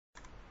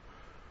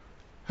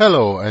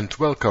Hello and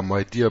welcome,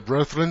 my dear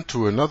brethren,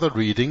 to another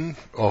reading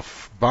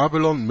of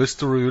Babylon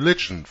Mystery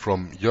Religion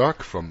from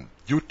Jörg from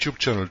YouTube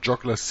channel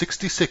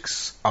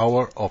Joggler66,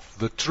 Hour of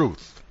the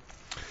Truth.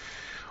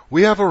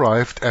 We have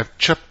arrived at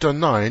chapter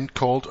 9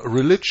 called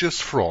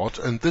Religious Fraud,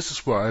 and this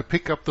is where I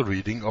pick up the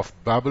reading of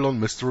Babylon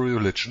Mystery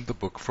Religion, the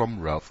book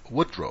from Ralph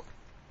Woodrow.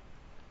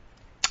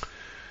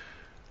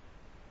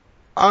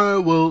 I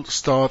will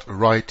start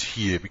right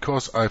here,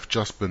 because I've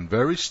just been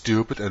very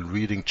stupid and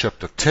reading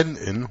chapter 10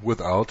 in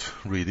without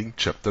reading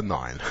chapter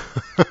 9.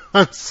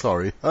 I'm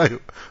sorry, I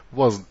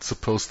wasn't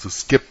supposed to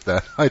skip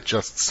that, I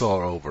just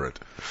saw over it.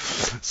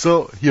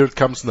 So here it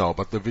comes now,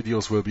 but the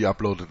videos will be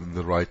uploaded in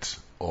the right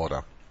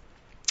order.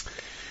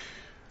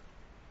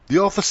 The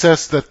author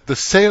says that the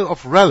sale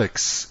of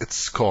relics,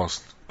 it's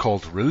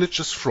called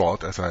religious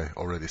fraud, as I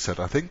already said,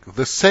 I think,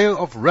 the sale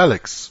of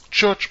relics,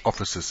 church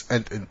offices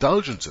and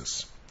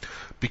indulgences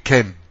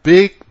became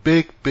big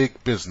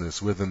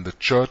business within the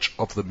Church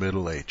of the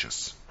Middle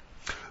Ages.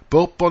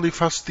 Pope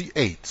Boniface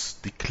VIII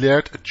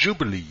declared a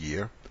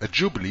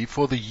jubilee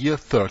for the year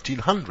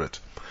 1300,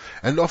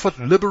 and offered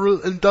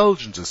liberal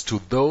indulgences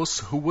to those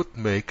who would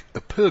make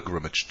a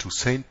pilgrimage to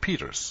St.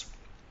 Peter's.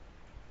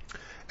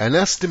 An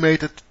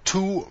estimated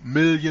 2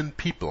 million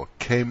people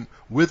came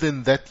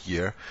within that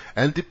year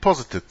and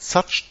deposited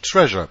such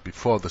treasure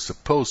before the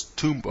supposed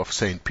tomb of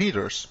St.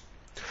 Peter's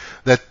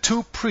that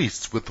 2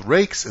 priests with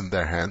rakes in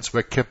their hands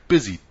were kept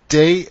busy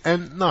day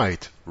and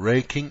night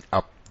raking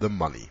up the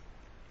money.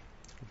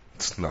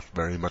 It's not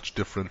very much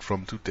different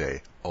from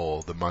today.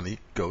 All the money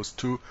goes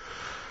to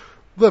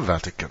the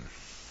Vatican.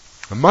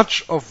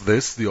 Much of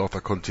this, the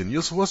author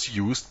continues, was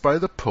used by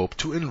the Pope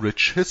to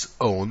enrich his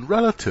own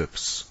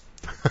relatives.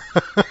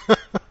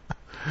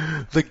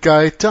 The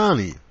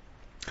Gaetani,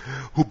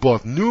 who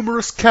bought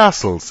numerous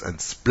castles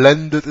and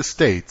splendid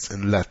estates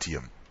in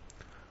Latium.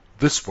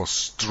 This was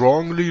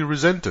strongly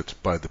resented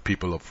by the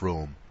people of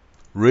Rome.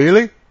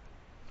 Really?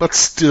 But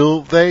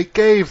still they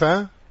gave,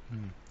 eh?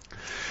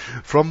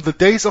 From the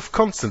days of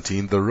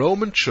Constantine, the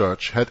Roman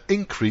Church had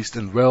increased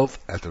in wealth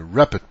at a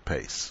rapid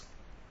pace.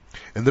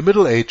 In the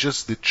Middle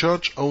Ages, the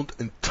Church owned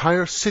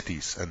entire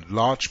cities and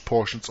large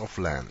portions of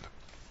land.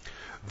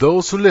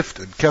 Those who lived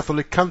in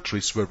Catholic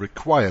countries were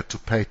required to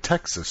pay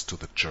taxes to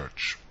the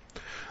Church.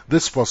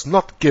 This was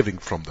not giving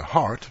from the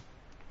heart,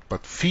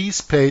 but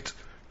fees paid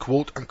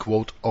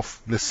quote-unquote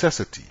of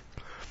necessity,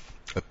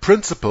 a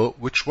principle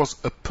which was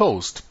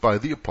opposed by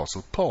the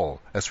Apostle Paul,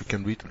 as we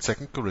can read in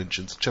 2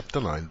 Corinthians chapter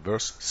 9,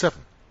 verse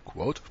 7.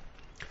 Quote,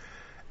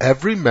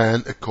 "Every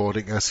man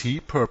according as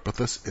he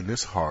purposeth in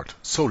his heart,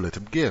 so let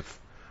him give,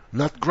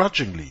 not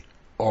grudgingly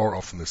or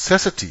of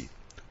necessity,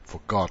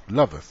 for God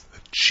loveth a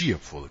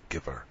cheerful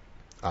giver."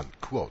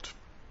 Unquote.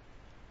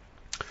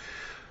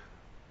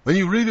 When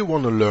you really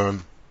want to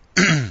learn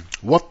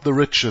what the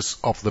riches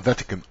of the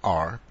Vatican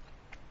are,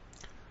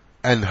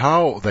 and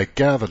how they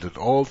gathered it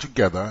all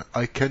together,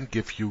 I can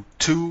give you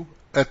 2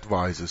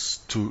 advices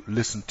to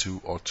listen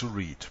to or to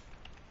read.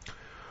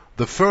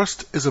 The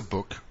first is a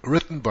book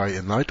written by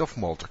a Knight of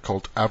Malta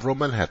called Avro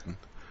Manhattan,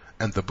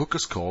 and the book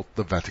is called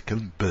The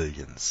Vatican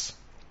Billions.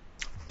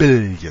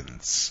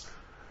 Billions.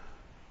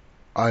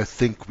 I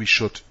think we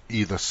should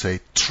either say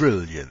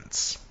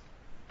trillions.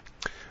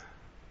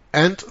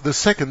 And the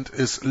second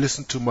is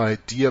listen to my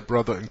dear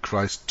brother in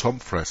Christ Tom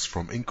Fress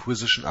from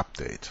Inquisition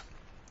Update.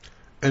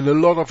 In a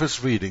lot of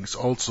his readings,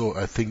 also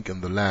I think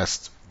in the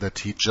last that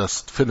he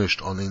just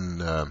finished on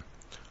in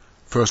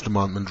First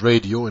Amendment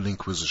Radio in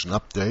Inquisition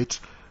Update,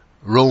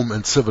 Rome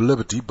and Civil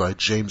Liberty by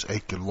James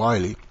Aiken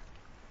Wiley,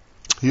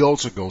 he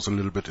also goes a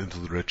little bit into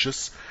the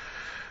riches.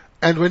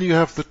 And when you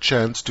have the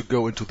chance to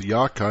go into the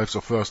archives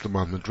of First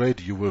Amendment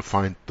Radio, you will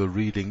find the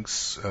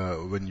readings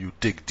when you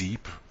dig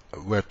deep,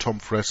 where Tom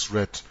Fress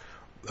read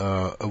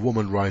A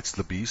Woman Rides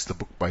the Beast, a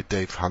book by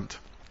Dave Hunt.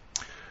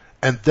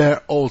 And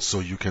there also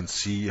you can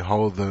see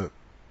how the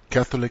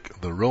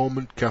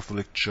Roman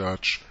Catholic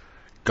Church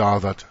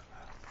gathered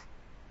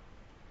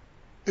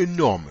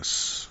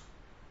enormous,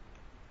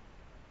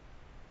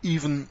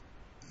 even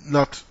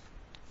not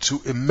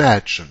to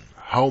imagine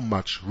how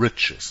much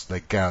riches they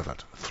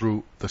gathered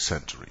through the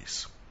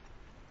centuries.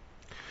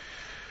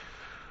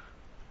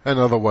 And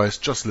otherwise,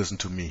 just listen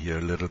to me here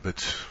a little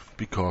bit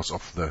because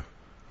of the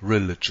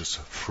religious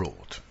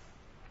fraud.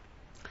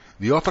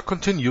 The author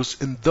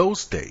continues, in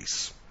those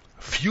days,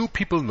 few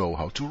people know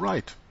how to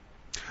write,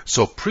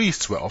 so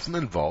priests were often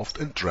involved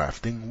in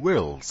drafting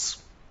wills.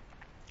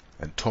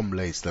 And Tom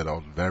lays that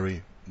out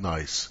very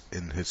nice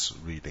in his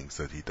readings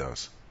that he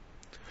does.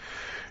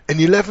 In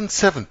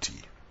 1170,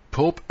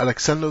 Pope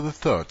Alexander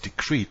III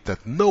decreed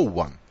that no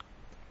one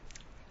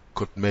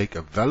could make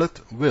a valid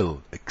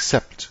will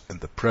except in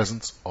the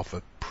presence of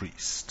a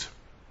priest.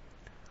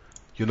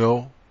 You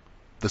know,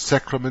 the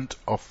sacrament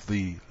of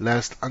the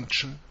last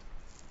unction,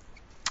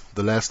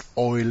 the last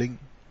oiling,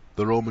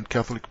 the Roman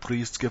Catholic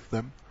priests give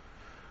them,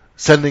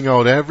 sending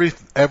out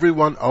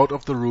everyone out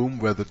of the room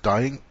where the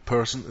dying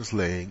person is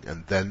laying,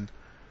 and then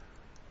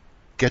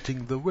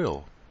getting the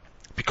will.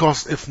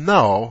 Because if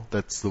now,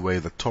 that's the way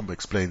that Tom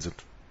explains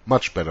it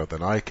much better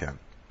than I can,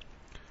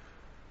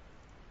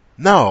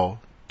 Now,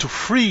 to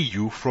free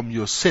you from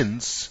your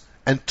sins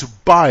and to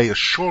buy a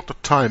shorter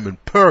time in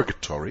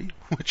purgatory,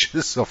 which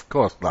is of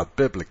course not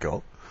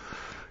biblical,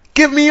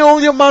 give me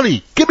all your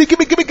money! Give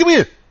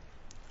me!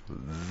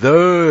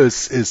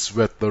 This is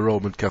what the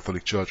Roman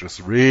Catholic Church is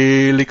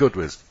really good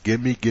with.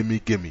 Gimme.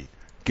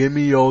 Give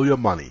me all your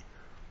money.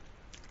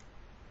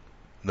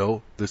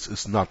 No, this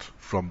is not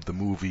from the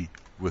movie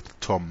with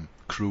Tom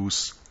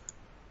Cruise,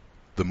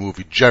 the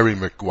movie Jerry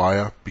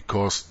Maguire,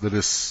 because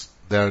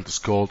there it is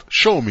called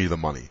Show Me the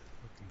Money.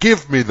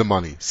 Give me the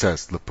money,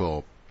 says the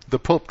Pope. The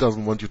Pope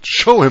doesn't want you to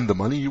show him the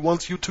money, he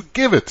wants you to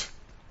give it.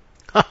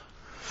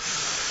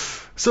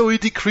 So he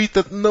decreed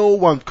that no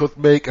one could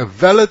make a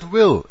valid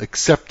will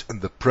except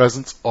in the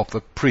presence of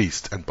a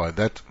priest, and by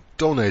that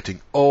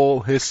donating all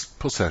his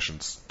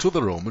possessions to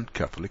the Roman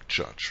Catholic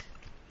Church.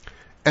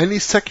 Any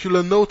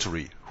secular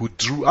notary who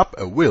drew up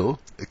a will,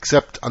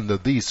 except under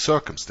these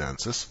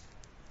circumstances,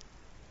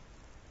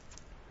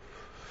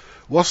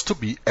 was to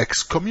be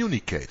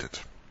excommunicated.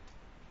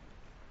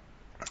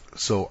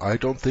 So I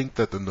don't think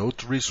that the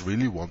notaries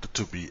really wanted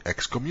to be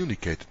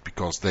excommunicated,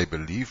 because they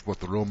believed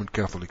what the Roman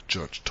Catholic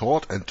Church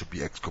taught, and to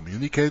be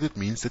excommunicated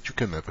means that you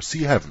can never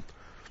see heaven.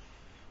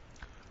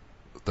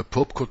 The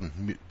Pope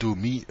couldn't do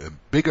me a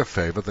bigger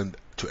favor than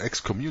to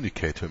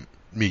excommunicate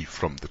me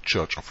from the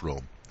Church of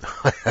Rome,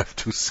 I have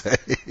to say.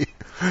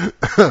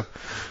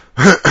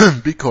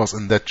 Because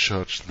in that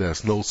church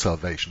there's no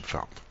salvation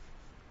found.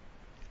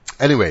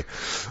 Anyway,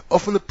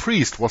 often the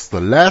priest was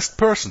the last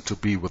person to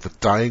be with a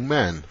dying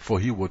man, for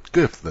he would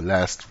give the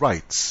last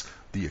rites,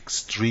 the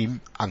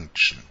extreme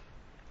unction.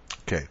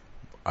 Okay,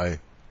 I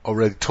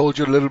already told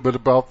you a little bit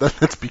about that.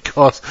 That's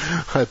because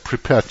I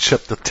prepared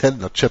chapter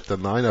 10 or chapter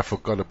 9. I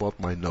forgot about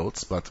my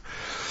notes, but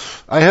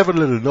I have a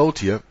little note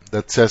here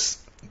that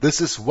says,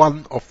 this is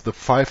one of the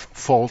 5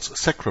 false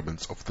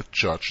sacraments of the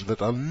Church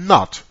that are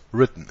not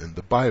written in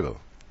the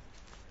Bible.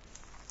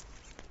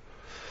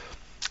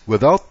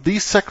 Without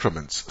these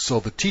sacraments, so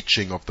the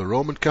teaching of the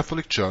Roman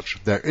Catholic Church,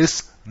 there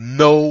is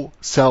no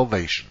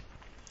salvation.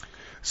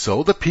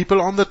 So the people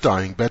on the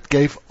dying bed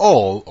gave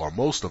all, or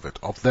most of it,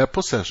 of their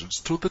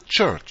possessions to the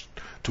Church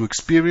to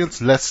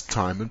experience less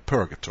time in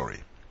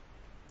purgatory.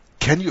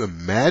 Can you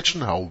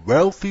imagine how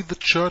wealthy the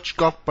Church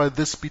got by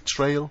this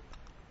betrayal?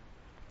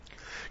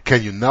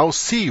 Can you now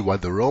see why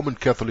the Roman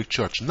Catholic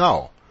Church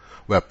now,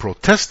 where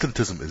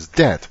Protestantism is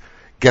dead,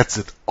 gets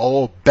it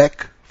all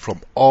back from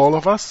all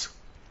of us?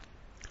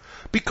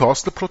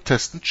 Because the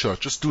Protestant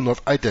churches do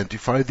not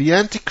identify the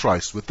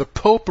Antichrist with the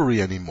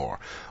Popery anymore.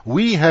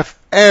 We have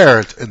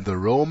erred in the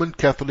Roman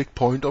Catholic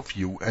point of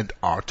view and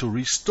are to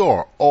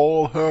restore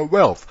all her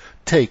wealth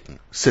taken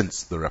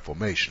since the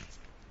Reformation.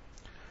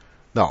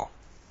 Now,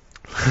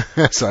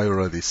 as I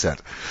already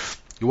said,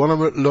 you want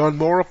to learn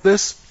more of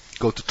this?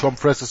 Go to Tom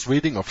Fraser's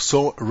reading of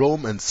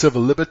Rome and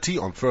Civil Liberty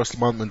on First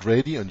Amendment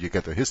Radio, and you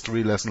get a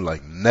history lesson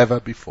like never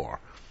before.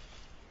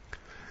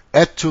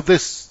 Add to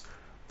this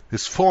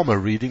his former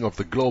reading of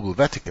the Global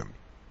Vatican,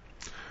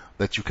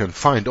 that you can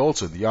find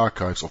also in the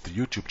archives of the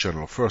YouTube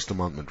channel of First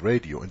Amendment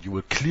Radio, and you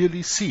will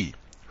clearly see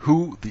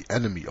who the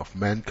enemy of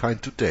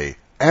mankind today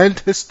and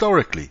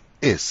historically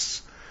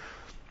is.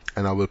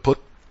 And I will put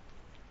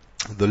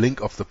the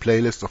link of the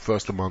playlist of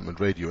First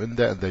Amendment Radio in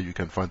there, and there you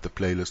can find the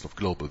playlist of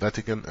Global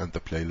Vatican and the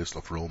playlist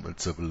of Rome and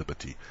Civil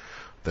Liberty,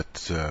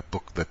 that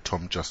book that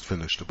Tom just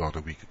finished about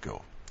a week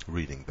ago,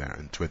 reading there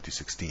in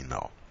 2016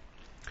 now.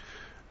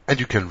 And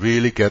you can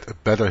really get a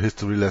better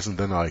history lesson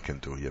than I can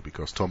do here,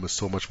 because Tom is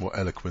so much more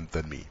eloquent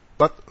than me.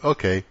 But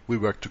okay, we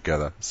work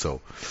together,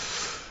 so.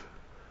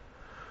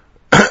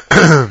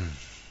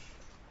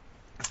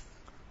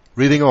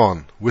 Reading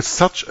on, with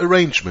such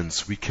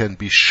arrangements we can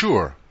be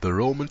sure the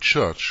Roman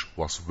Church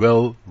was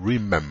well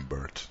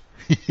remembered.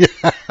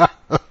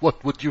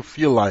 What would you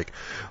feel like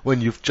when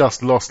you've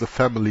just lost a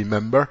family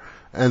member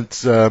and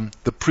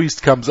the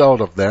priest comes out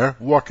of there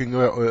walking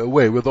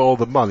away with all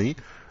the money,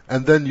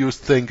 and then you're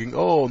thinking,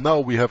 oh, now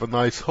we have a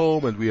nice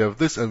home and we have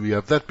this and we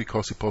have that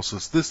because he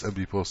possesses this and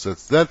we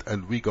possess that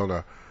and we're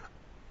gonna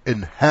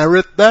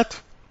inherit that?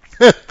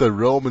 The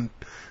Roman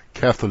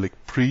Catholic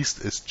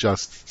priest is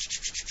just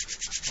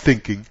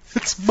thinking,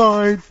 it's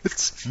mine,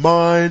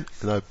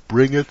 and I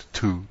bring it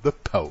to the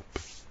Pope.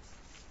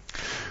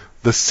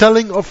 The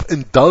selling of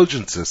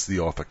indulgences, the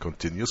author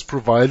continues,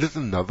 provided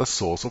another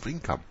source of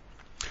income,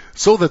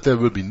 so that there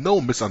will be no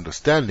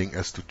misunderstanding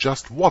as to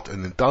just what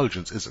an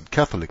indulgence is in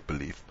Catholic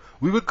belief.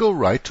 We will go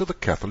right to the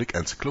Catholic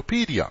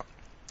Encyclopedia.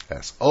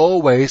 As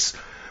always,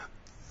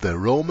 the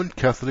Roman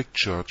Catholic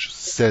Church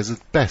says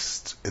it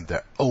best in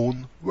their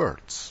own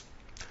words.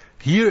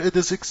 Here it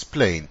is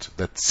explained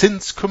that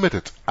sins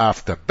committed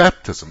after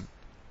baptism,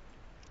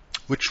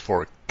 which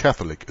for a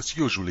Catholic is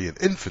usually in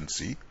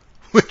infancy,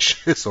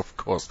 which is of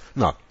course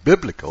not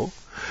biblical,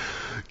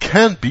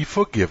 can be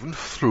forgiven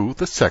through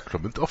the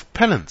sacrament of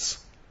penance.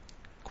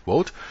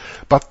 Quote,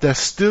 but there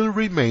still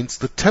remains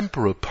the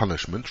temporal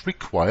punishment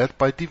required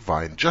by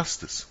divine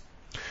justice,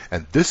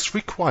 and this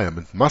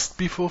requirement must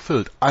be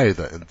fulfilled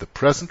either in the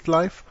present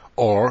life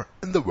or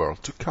in the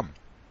world to come,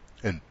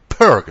 in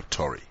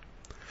purgatory.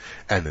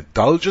 An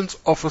indulgence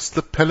offers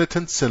the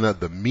penitent sinner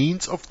the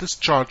means of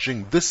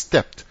discharging this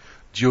debt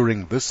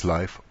during this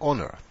life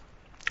on earth.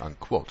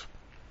 Unquote.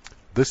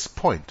 This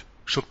point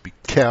should be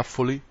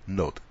carefully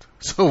noted.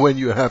 So when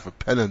you have a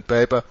pen and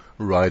paper,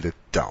 write it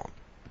down.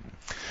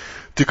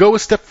 To go a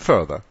step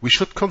further, we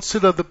should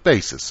consider the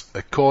basis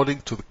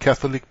according to the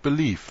Catholic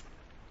belief.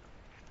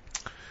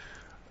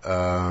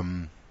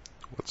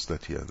 What's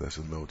that here? There's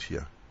a note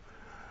here.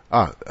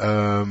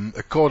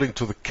 According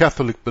to the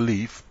Catholic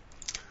belief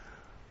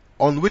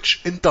on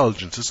which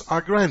indulgences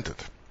are granted.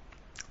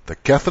 The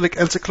Catholic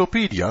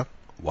Encyclopedia,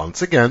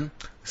 once again,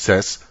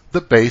 says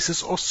the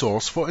basis or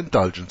source for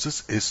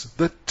indulgences is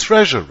the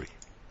treasury.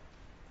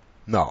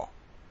 Now,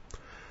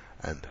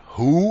 and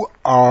who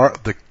are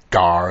the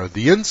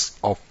guardians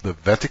of the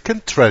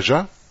Vatican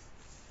treasure?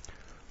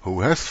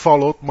 Who has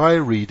followed my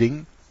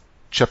reading,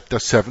 chapter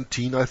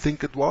 17, I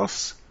think it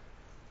was,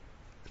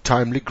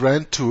 timely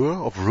grand tour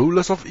of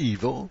rulers of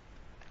evil?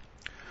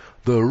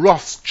 The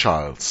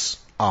Rothschilds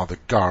are the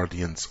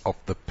guardians of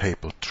the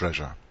papal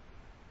treasure.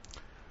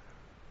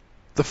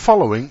 The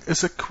following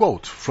is a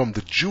quote from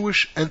the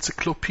Jewish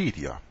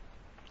Encyclopedia,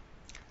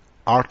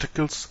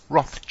 Articles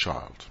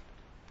Rothschild.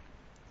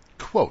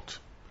 Quote,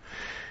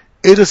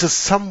 "It is a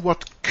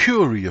somewhat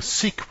curious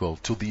sequel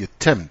to the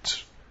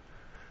attempt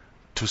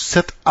to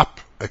set up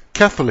a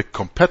Catholic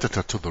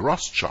competitor to the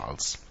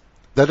Rothschilds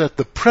that at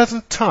the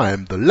present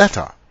time the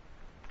latter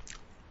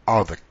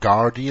are the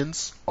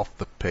guardians of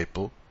the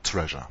papal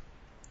treasure."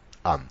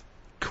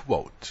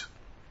 Unquote.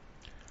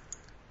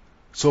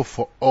 So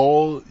for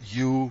all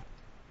you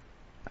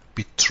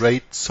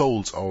betrayed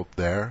souls out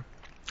there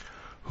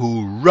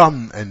who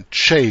run and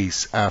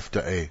chase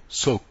after a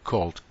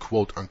so-called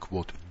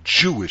quote-unquote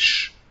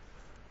Jewish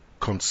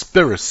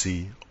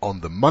conspiracy on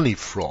the money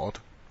fraud,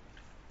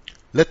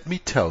 let me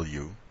tell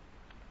you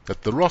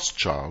that the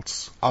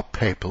Rothschilds are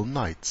papal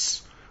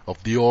knights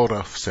of the Order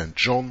of St.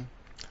 John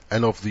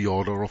and of the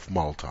Order of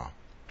Malta.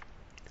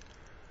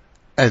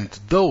 And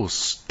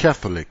those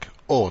Catholic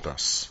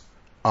orders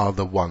are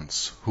the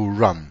ones who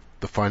run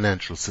the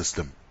financial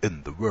system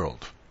in the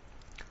world,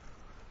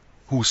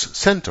 whose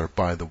center,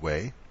 by the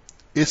way,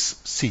 is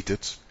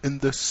seated in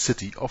the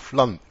city of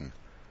London,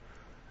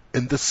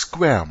 in the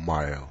Square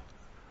Mile,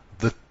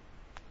 the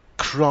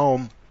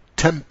Crown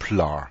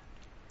Templar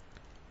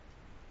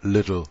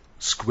little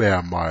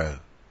square mile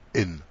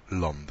in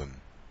London.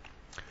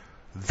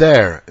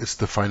 There is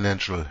the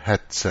financial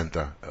head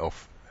center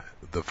of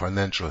the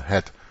financial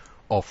head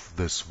of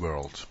this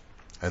world,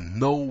 and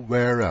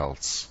nowhere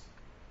else.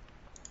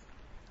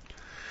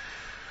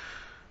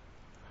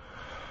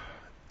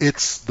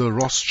 It's the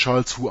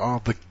Rothschilds who are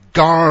the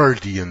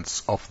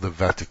guardians of the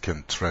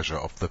Vatican treasure,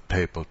 of the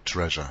papal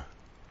treasure.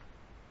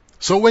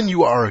 So when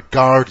you are a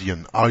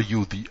guardian, are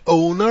you the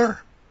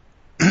owner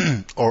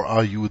or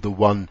are you the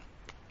one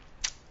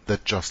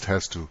that just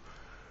has to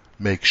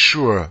make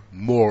sure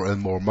more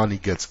and more money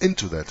gets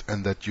into that,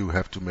 and that you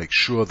have to make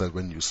sure that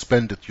when you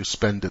spend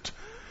it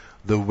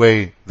the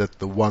way that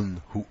the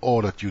one who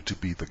ordered you to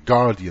be the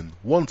guardian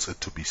wants it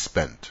to be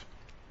spent?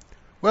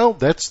 Well,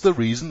 that's the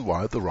reason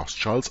why the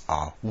Rothschilds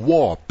are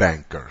war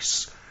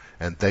bankers,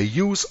 and they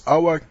use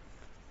our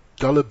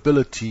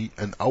gullibility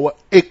and our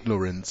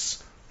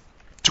ignorance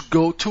to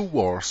go to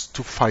wars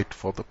to fight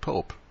for the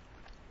Pope.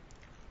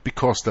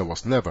 Because there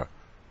was never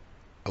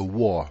a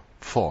war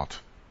fought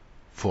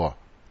for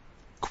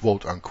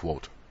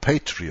quote-unquote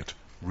patriot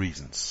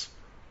reasons.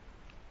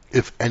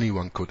 If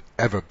anyone could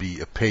ever be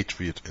a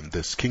patriot in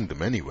this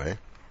kingdom anyway.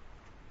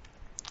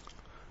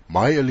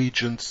 My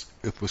allegiance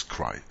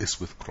is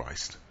with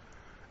Christ,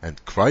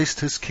 and Christ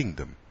his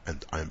kingdom,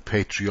 and I'm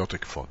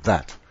patriotic for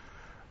that.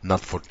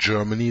 Not for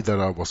Germany that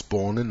I was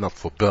born in, not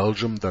for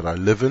Belgium that I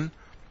live in,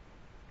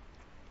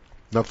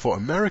 not for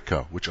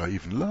America, which I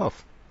even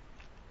love.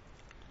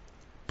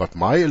 But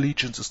my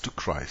allegiance is to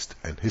Christ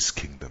and his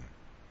kingdom.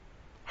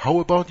 How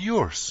about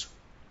yours?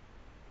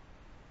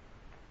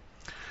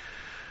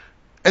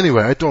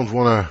 Anyway, I don't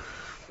want to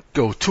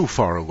go too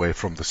far away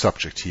from the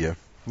subject here.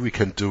 We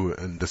can do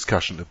a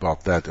discussion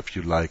about that if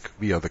you like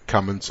via the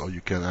comments, or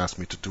you can ask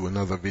me to do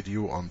another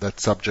video on that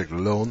subject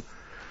alone.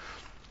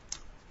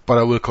 But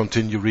I will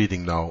continue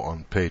reading now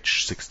on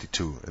page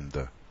 62 in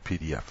the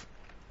PDF.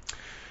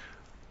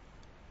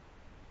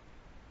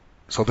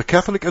 So the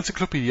Catholic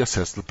Encyclopedia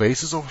says the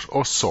basis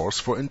or source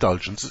for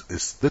indulgences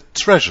is the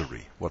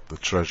treasury. What the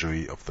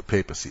treasury of the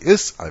papacy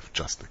is, I've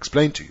just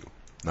explained to you.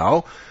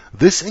 Now,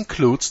 this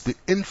includes the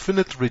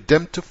infinite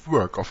redemptive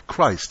work of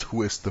Christ,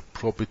 who is the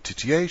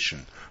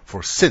propitiation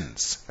for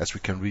sins, as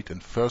we can read in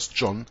 1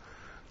 John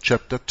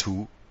chapter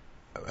 2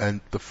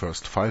 and the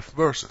first 5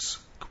 verses.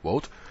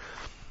 Quote,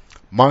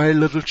 "My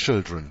little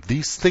children,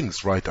 these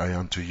things write I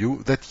unto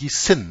you, that ye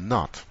sin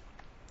not.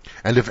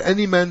 And if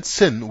any man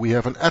sin, we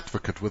have an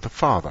advocate with the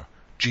Father,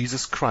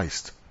 Jesus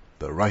Christ,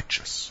 the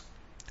righteous.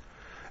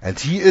 And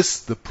he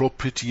is the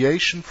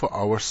propitiation for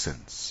our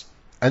sins,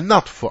 and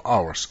not for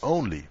ours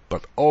only,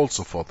 but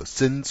also for the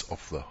sins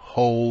of the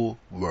whole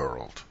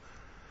world.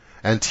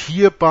 And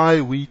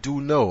hereby we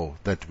do know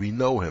that we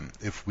know him,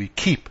 if we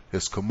keep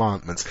his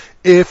commandments.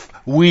 If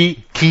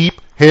we keep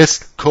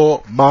his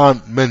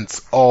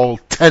commandments, all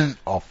 10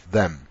 of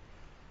them.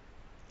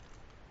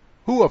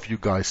 Who of you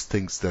guys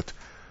thinks that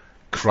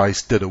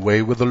Christ did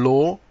away with the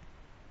law?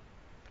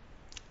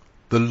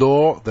 The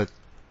law that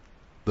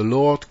the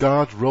Lord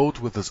God wrote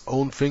with his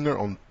own finger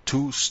on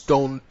 2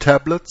 stone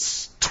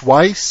tablets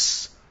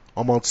twice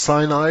on Mount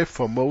Sinai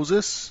for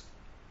Moses?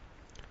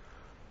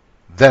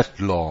 That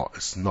law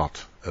is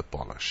not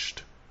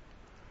abolished.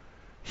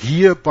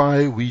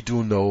 Hereby we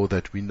do know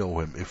that we know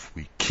him, if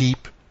we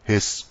keep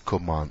his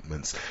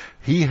commandments.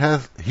 He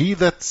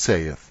that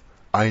saith,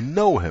 I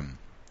know him,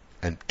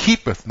 and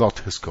keepeth not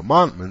his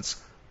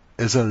commandments,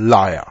 is a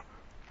liar,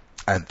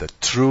 and the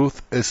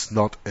truth is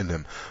not in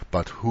him.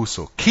 But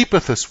whoso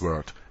keepeth his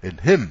word, in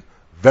him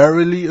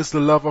verily is the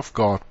love of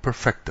God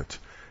perfected.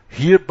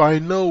 Hereby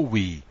know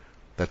we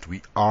that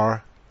we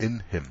are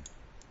in him.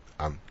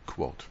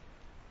 Unquote.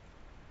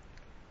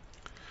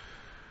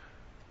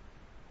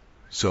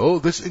 So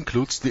this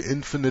includes the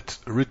infinite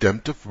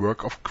redemptive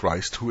work of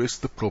Christ, who is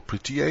the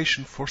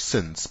propitiation for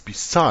sins.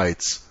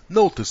 Besides,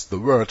 notice the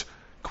word,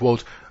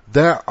 quote,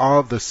 there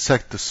are the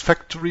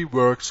satisfactory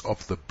works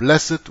of the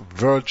Blessed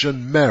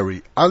Virgin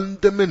Mary,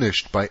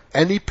 undiminished by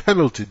any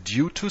penalty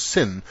due to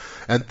sin,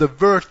 and the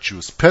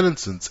virtues,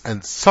 penances,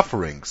 and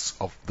sufferings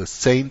of the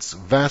saints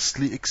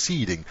vastly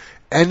exceeding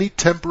any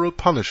temporal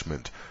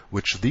punishment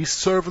which these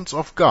servants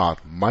of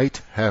God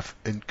might have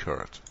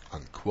incurred.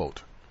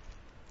 Unquote.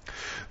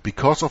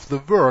 Because of the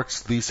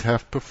works these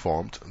have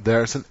performed,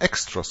 there is an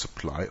extra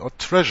supply or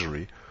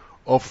treasury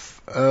of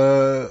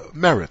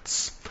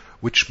merits,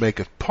 which make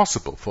it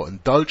possible for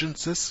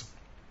indulgences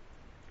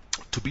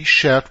to be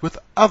shared with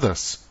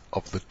others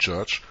of the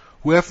Church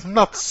who have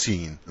not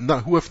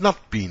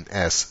been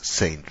as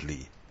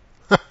saintly.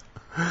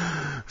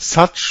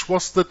 Such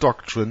was the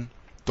doctrine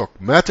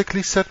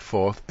dogmatically set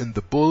forth in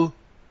the bull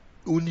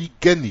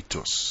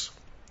Unigenitus,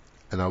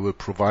 and I will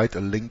provide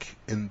a link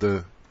in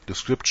the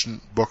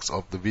description box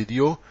of the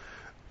video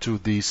to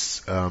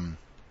this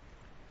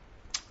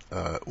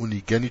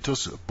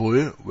Unigenitus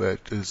bull, where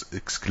it is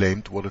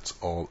exclaimed what it's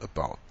all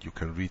about. You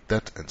can read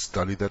that and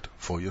study that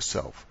for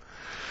yourself.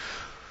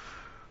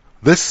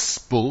 This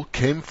bull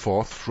came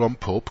forth from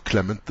Pope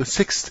Clement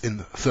VI in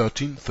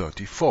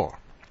 1334.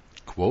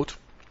 Quote,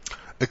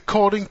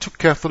 according to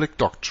Catholic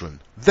doctrine,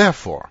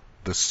 therefore,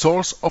 the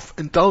source of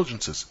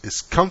indulgences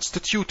is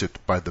constituted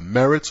by the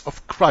merits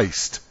of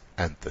Christ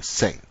and the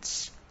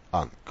saints.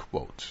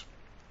 Unquote.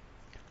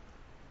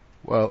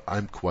 Well,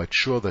 I'm quite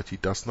sure that he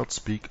does not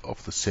speak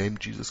of the same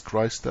Jesus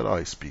Christ that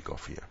I speak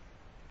of here.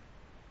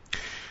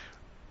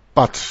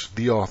 But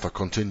the author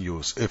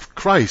continues, if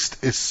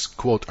Christ is,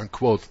 quote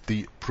unquote,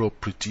 the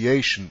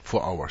propitiation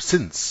for our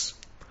sins,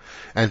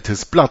 and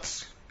his blood,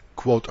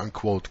 quote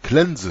unquote,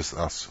 cleanses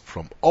us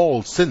from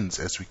all sins,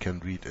 as we can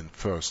read in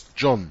 1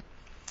 John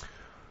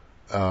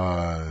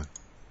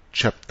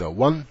chapter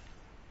 1,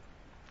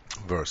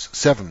 verse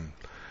 7,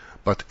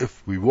 but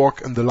if we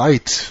walk in the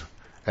light,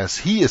 as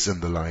he is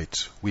in the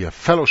light, we have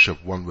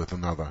fellowship one with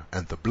another,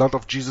 and the blood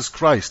of Jesus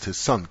Christ, his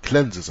Son,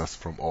 cleanses us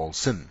from all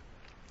sin.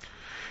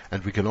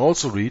 And we can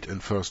also read in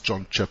 1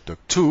 John chapter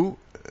 2,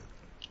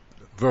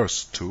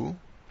 verse 2,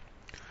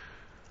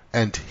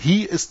 and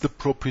he is the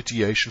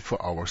propitiation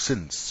for our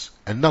sins,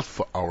 and not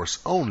for ours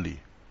only,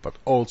 but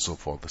also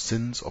for the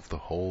sins of the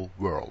whole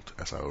world,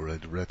 as I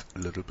already read a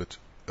little bit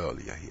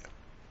earlier here.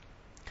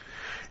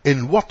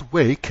 In what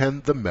way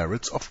can the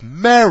merits of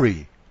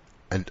Mary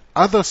and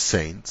other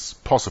saints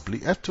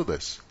possibly add to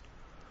this?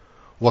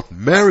 What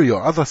Mary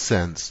or other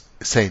saints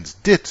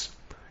did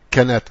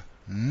can add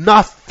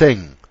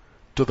nothing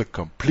to the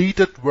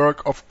completed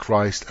work of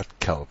Christ at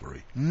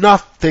Calvary.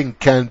 Nothing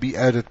can be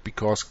added,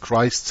 because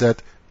Christ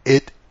said,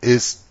 it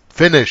is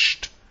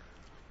finished.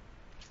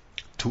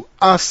 To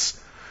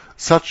us,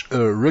 such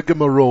a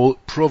rigmarole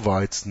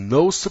provides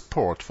no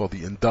support for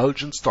the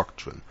indulgence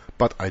doctrine,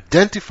 but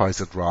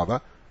identifies it rather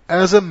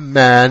as a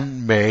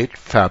man-made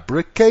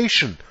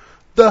fabrication.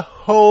 The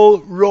whole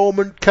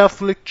Roman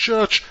Catholic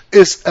Church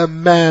is a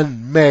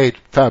man-made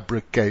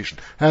fabrication,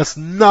 has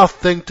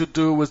nothing to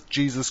do with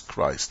Jesus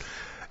Christ,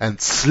 and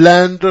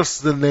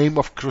slanders the name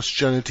of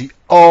Christianity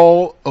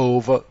all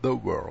over the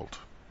world.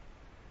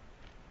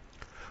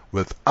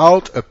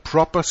 Without a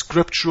proper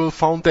scriptural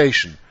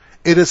foundation,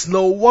 it is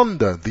no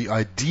wonder the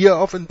idea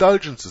of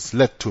indulgences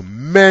led to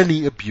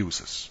many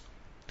abuses.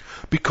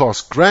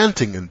 Because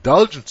granting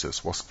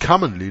indulgences was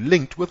commonly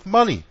linked with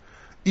money.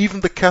 Even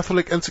the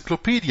Catholic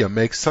Encyclopedia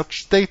makes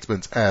such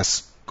statements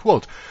as,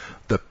 quote,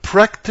 the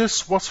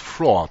practice was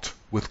fraught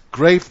with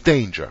grave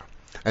danger,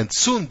 and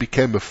soon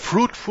became a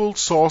fruitful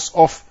source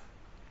of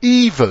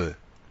evil,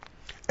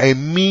 a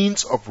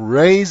means of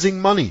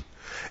raising money.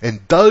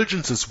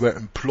 Indulgences were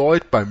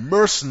employed by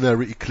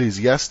mercenary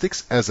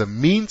ecclesiastics as a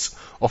means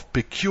of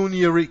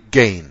pecuniary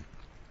gain.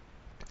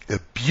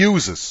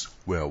 Abuses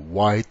were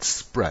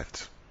widespread.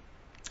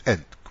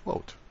 End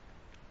quote.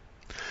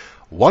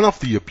 One of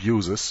the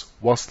abuses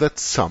was that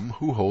some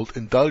who hold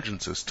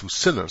indulgences to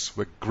sinners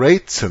were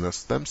great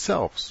sinners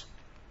themselves.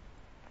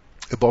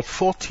 About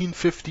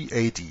 1450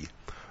 AD,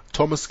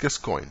 Thomas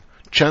Gascoigne,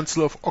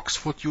 Chancellor of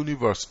Oxford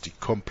University,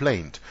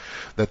 complained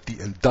that the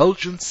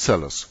indulgence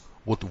sellers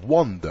would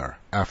wander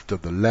after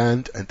the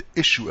land and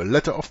issue a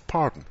letter of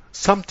pardon,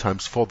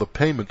 sometimes for the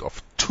payment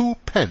of 2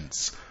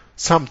 pence,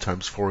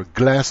 sometimes for a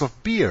glass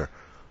of beer,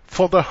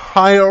 for the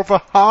hire of a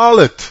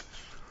harlot,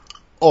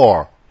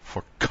 or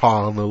for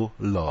carnal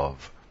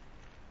love.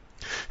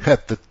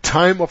 At the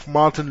time of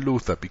Martin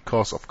Luther,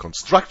 because of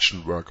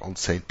construction work on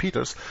St.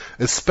 Peter's,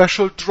 a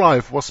special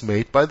drive was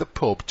made by the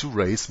Pope to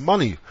raise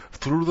money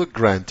through the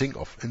granting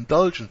of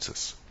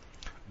indulgences.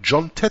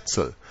 John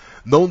Tetzel,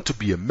 known to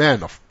be a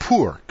man of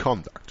poor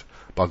conduct,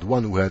 but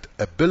one who had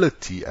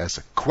ability as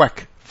a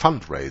quack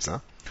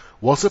fundraiser,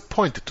 was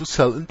appointed to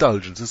sell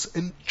indulgences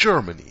in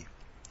Germany.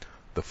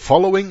 The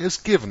following is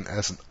given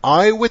as an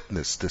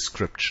eyewitness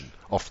description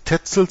of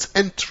Tetzel's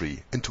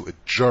entry into a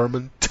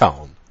German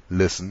town.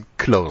 Listen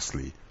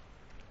closely.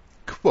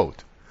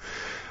 Quote,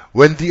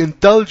 "When the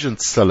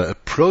indulgence seller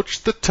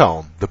approached the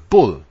town, the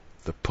bull,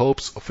 the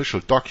Pope's official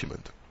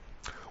document,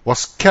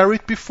 was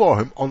carried before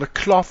him on a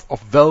cloth of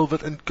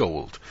velvet and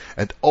gold,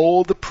 and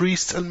all the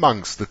priests and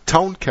monks, the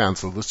town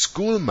council, the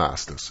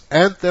schoolmasters,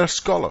 and their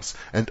scholars,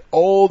 and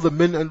all the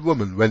men and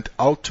women went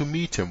out to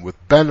meet him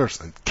with banners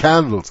and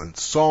candles and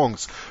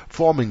songs,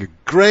 forming a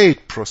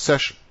great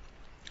procession.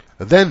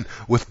 Then,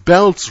 with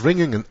bells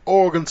ringing and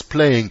organs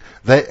playing,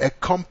 they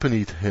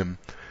accompanied him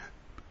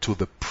to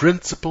the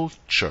principal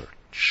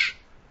church.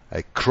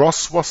 A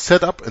cross was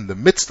set up in the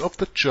midst of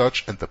the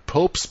church, and the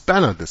Pope's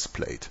banner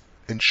displayed.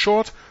 In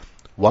short,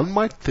 one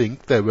might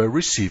think they were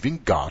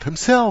receiving God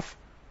himself.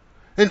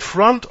 In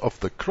front of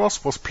the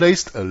cross was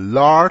placed a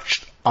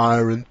large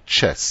iron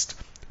chest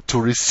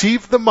to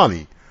receive the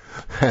money,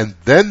 and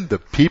then the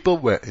people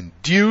were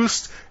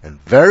induced in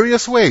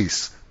various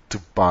ways to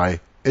buy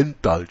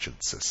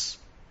indulgences."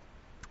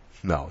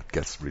 Now it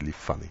gets really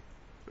funny.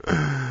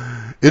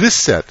 It is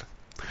said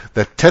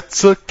that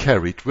Tetzel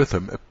carried with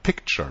him a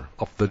picture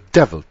of the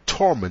devil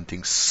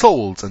tormenting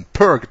souls in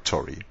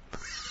purgatory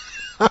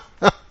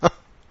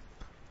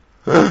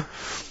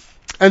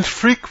and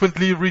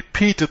frequently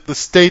repeated the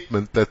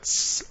statement that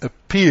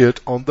appeared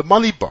on the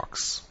money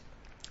box.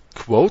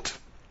 Quote,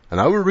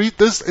 and I will read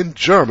this in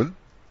German,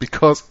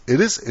 because it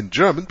is in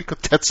German, because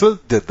Tetzel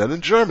did that in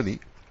Germany.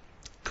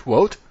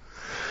 Quote,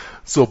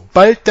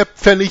 "Sobald der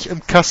Pfennig im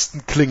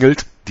Kasten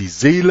klingelt, die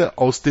Seele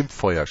aus dem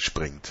Feuer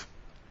springt."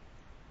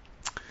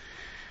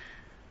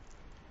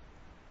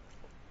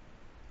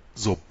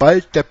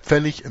 Sobald der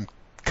Pfennig im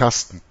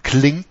Kasten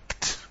klingt,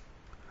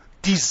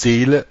 die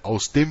Seele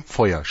aus dem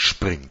Feuer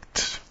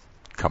springt.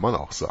 Kann man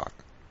auch sagen.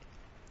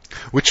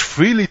 Which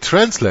freely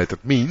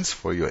translated means,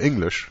 for your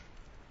English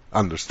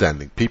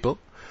understanding people,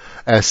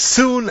 as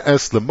soon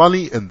as the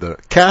money in the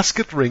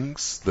casket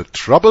rings, the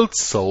troubled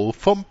soul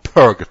from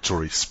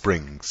purgatory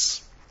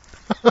springs.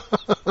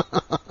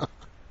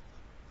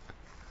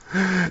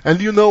 And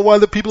you know why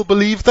the people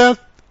believe that?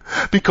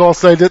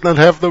 Because they did not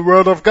have the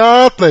Word of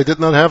God, they did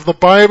not have the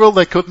Bible,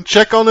 they couldn't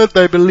check on it,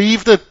 they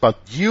believed it. But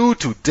you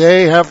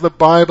today have the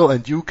Bible,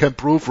 and you can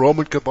prove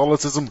Roman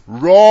Catholicism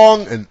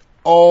wrong in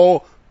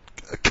all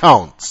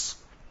accounts.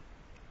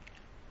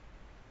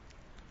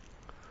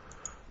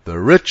 The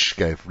rich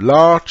gave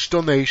large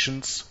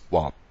donations,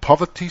 while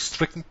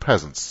poverty-stricken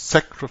peasants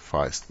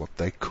sacrificed what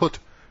they could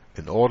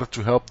in order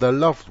to help their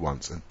loved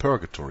ones in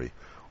purgatory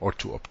or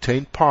to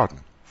obtain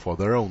pardon for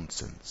their own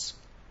sins.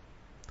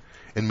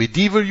 In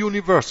medieval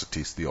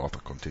universities, the author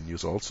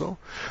continues also,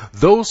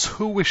 those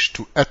who wished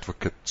to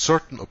advocate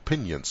certain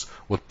opinions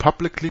would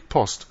publicly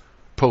post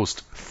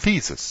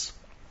theses,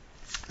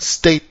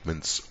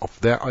 statements of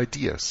their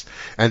ideas,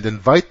 and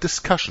invite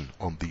discussion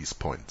on these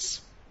points.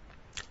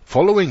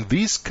 Following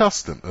this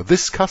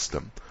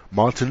custom,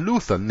 Martin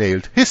Luther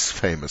nailed his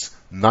famous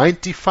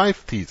 95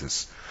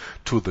 Theses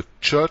to the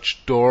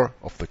church door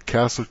of the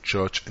castle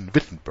church in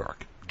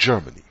Wittenberg,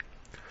 Germany.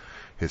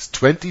 His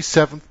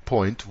 27th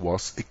point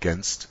was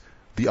against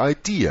the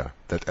idea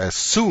that as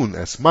soon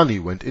as money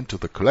went into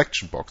the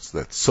collection box,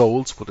 that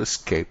souls would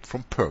escape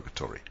from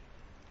purgatory.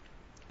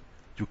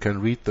 You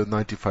can read the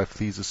 95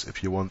 Theses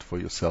if you want for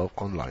yourself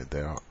online.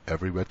 They are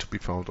everywhere to be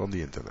found on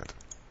the internet.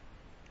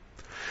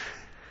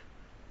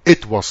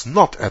 It was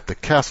not at the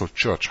castle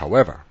church,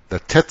 however,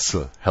 that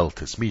Tetzel held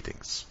his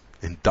meetings.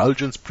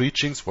 Indulgence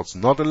preachings was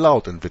not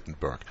allowed in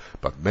Wittenberg,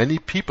 but many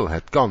people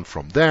had gone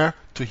from there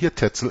to hear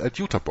Tetzel at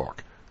Jüterborg,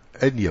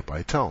 a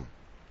nearby town.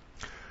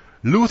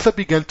 Luther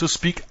began to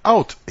speak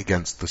out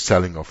against the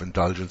selling of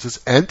indulgences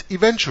and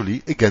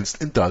eventually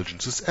against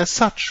indulgences as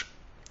such.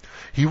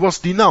 He was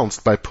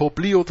denounced by Pope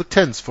Leo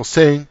X for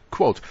saying,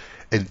 quote,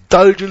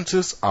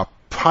 "Indulgences are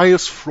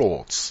pious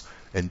frauds.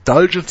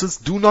 Indulgences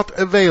do not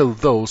avail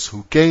those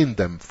who gain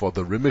them for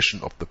the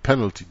remission of the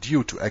penalty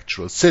due to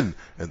actual sin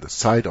in the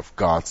sight of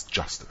God's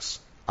justice."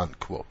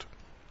 Unquote.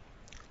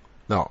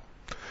 Now,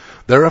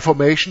 the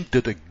Reformation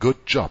did a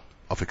good job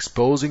of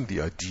exposing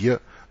the idea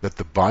that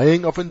the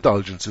buying of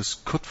indulgences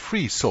could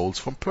free souls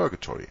from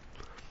purgatory.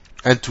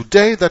 And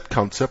today that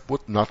concept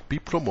would not be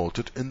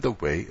promoted in the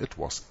way it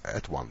was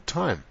at one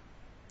time.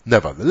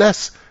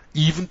 Nevertheless,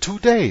 even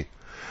today,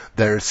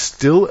 there is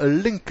still a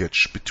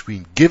linkage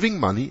between giving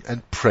money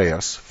and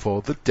prayers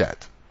for the dead.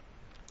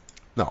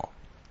 Now,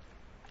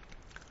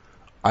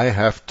 I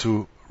have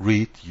to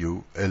read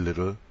you a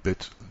little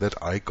bit that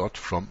I got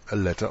from a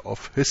letter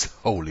of His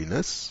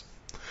Holiness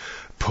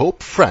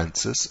Pope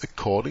Francis,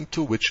 according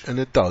to which an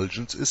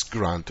indulgence is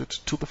granted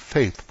to the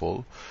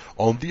faithful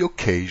on the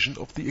occasion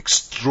of the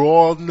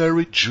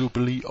extraordinary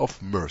Jubilee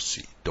of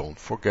Mercy. Don't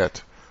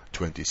forget,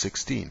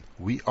 2016.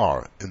 We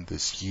are in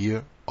this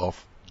year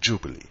of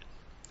Jubilee.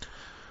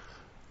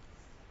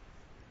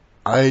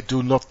 I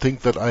do not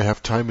think that I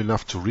have time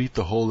enough to read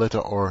the whole letter,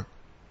 or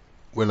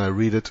when I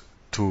read it,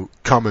 to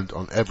comment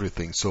on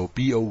everything, so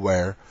be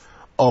aware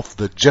of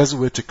the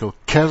Jesuitical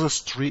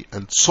casuistry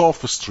and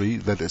sophistry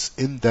that is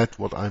in that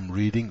what I'm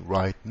reading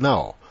right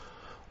now.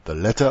 The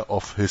letter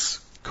of His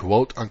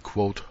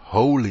quote-unquote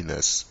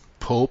Holiness,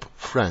 Pope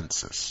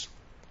Francis.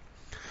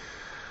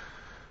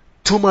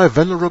 To my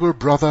venerable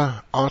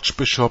brother,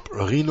 Archbishop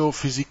Rino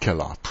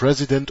Fisichella,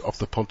 President of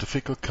the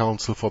Pontifical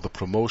Council for the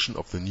Promotion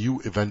of the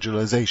New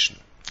Evangelization.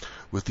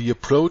 With the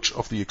approach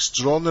of the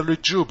extraordinary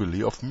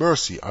Jubilee of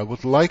Mercy, I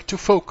would like to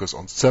focus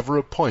on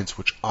several points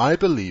which I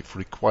believe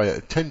require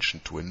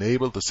attention to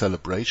enable the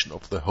celebration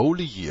of the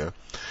Holy Year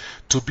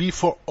to be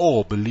for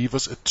all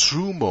believers a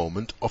true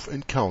moment of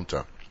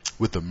encounter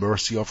with the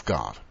mercy of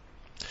God.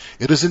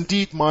 It is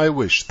indeed my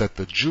wish that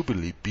the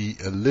Jubilee be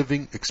a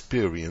living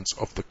experience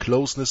of the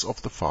closeness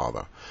of the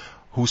Father,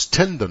 whose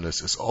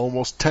tenderness is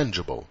almost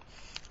tangible,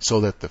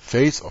 so that the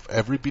faith of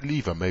every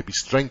believer may be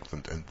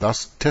strengthened and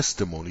thus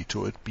testimony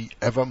to it be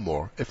ever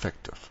more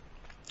effective.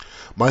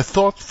 My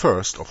thought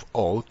first of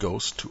all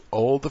goes to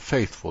all the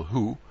faithful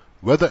who,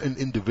 whether in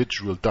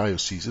individual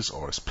dioceses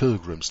or as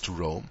pilgrims to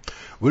Rome,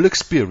 will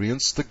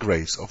experience the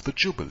grace of the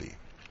Jubilee.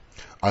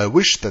 I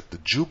wish that the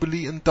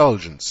Jubilee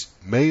indulgence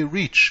may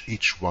reach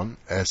each one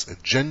as a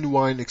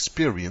genuine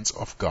experience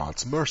of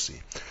God's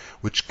mercy,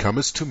 which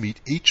cometh to meet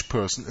each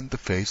person in the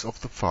face of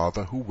the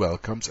Father who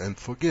welcomes and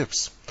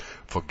forgives,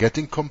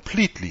 forgetting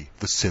completely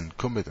the sin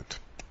committed.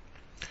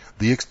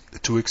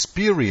 To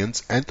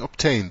experience and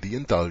obtain the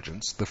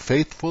indulgence, the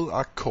faithful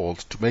are called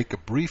to make a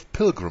brief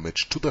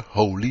pilgrimage to the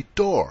Holy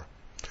Door,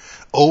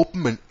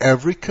 open in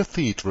every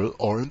cathedral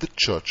or in the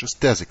churches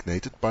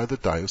designated by the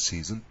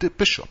diocesan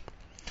bishop,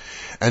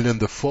 and in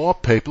the 4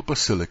 papal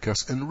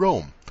basilicas in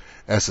Rome,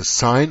 as a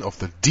sign of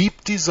the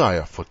deep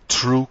desire for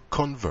true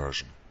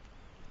conversion.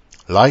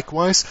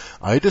 Likewise,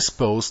 I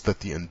dispose that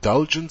the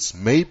indulgence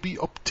may be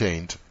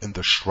obtained in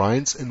the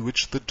shrines in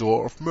which the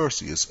door of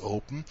mercy is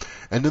open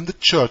and in the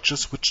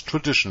churches which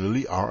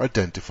traditionally are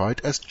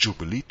identified as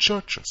Jubilee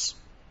churches.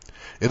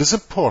 It is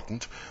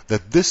important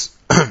that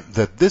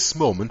this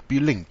moment be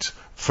linked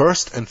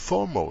first and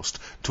foremost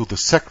to the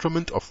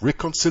sacrament of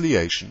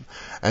reconciliation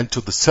and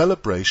to the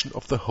celebration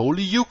of the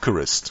Holy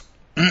Eucharist,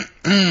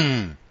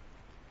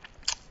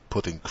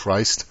 putting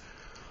Christ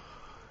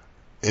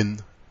in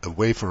a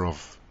wafer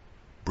of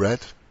bread,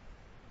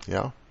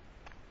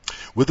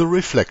 with a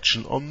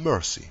reflection on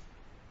mercy.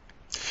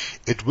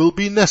 It will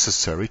be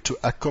necessary to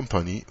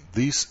accompany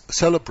these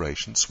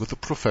celebrations with a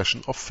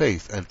profession of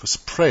faith and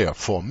with prayer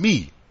for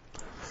me,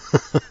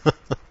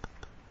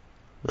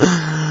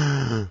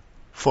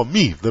 for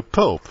me, the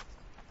Pope,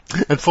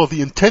 and for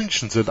the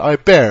intentions that I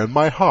bear in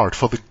my heart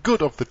for the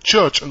good of the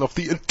Church and of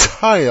the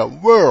entire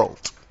world.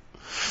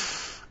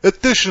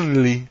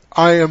 Additionally,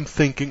 I am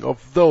thinking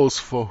of those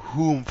for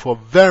whom, for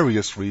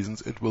various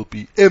reasons, it will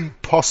be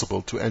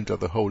impossible to enter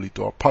the Holy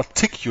Door,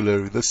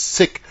 particularly the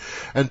sick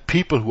and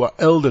people who are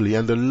elderly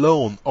and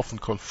alone, often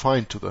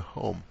confined to the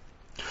home.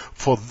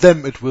 For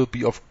them it will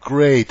be of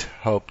great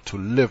help to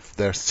live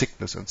their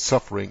sickness and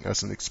suffering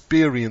as an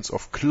experience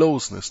of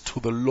closeness to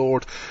the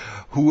Lord,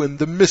 who in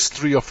the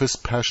mystery of His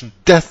passion,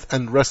 death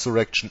and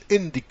resurrection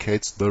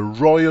indicates the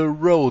royal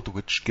road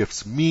which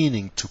gives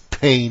meaning to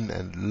pain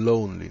and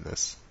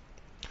loneliness.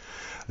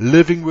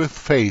 Living with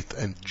faith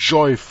and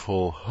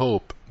joyful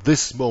hope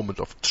this moment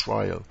of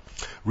trial,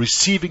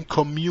 receiving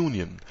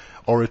communion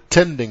or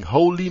attending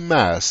Holy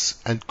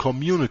Mass and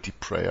community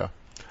prayer,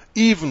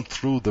 even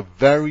through the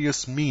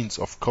various means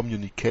of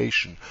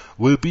communication,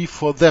 will be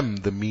for them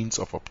the means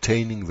of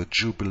obtaining the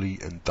Jubilee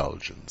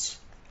indulgence.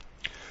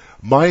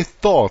 My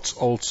thoughts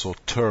also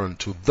turn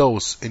to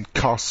those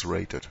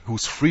incarcerated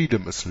whose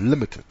freedom is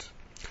limited.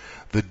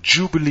 The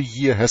Jubilee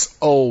year has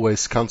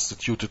always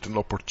constituted an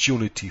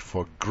opportunity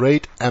for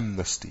great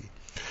amnesty,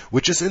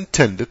 which is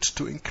intended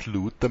to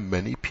include the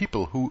many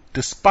people who,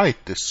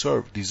 despite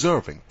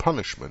deserving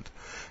punishment,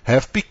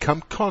 have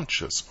become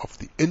conscious of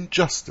the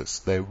injustice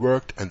they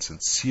worked and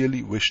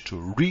sincerely wish to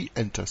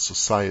re-enter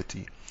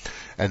society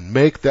and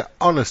make their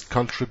honest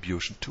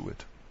contribution to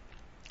it.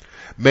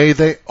 May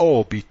they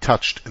all be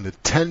touched in a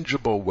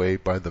tangible way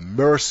by the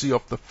mercy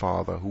of the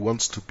Father, who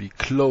wants to be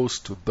close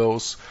to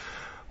those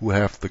who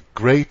have the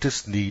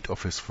greatest need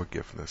of His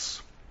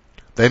forgiveness.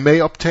 they may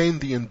obtain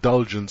the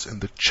indulgence in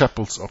the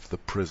chapels of the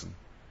prison.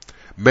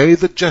 May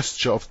the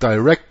gesture of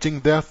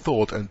directing their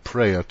thought and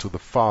prayer to the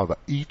Father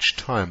each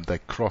time they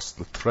cross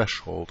the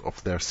threshold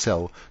of their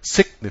cell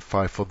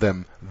signify for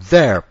them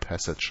their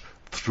passage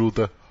through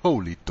the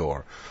holy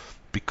door,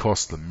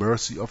 because the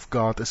mercy of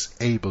God is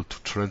able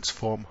to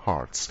transform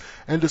hearts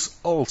and is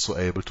also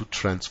able to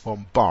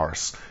transform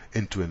bars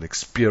into an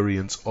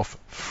experience of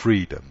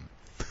freedom.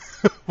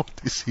 What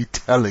is he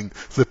telling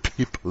the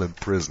people in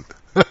prison?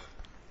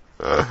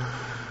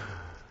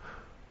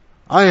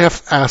 I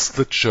have asked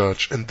the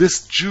Church in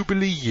this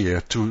Jubilee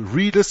year to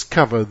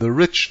rediscover the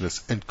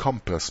richness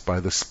encompassed by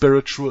the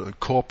spiritual and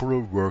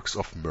corporal works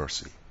of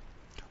mercy.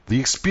 The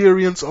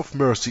experience of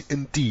mercy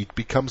indeed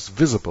becomes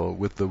visible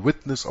with the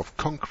witness of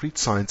concrete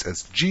signs,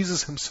 as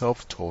Jesus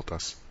himself taught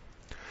us.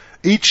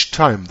 Each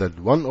time that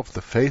one of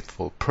the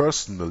faithful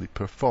personally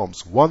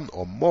performs one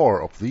or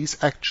more of these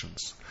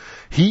actions,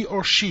 he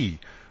or she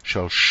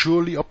shall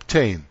surely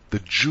obtain the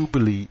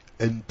Jubilee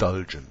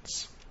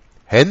indulgence.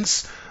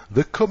 Hence,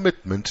 the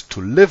commitment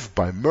to live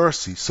by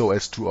mercy so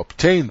as to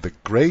obtain the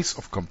grace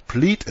of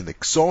complete and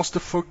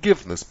exhaustive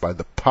forgiveness by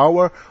the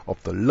power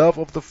of the love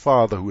of the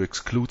Father who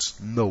excludes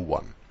no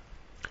one.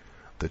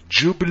 The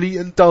Jubilee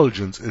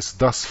indulgence is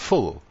thus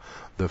full.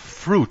 The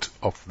fruit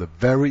of the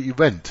very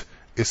event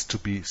is to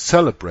be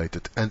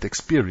celebrated and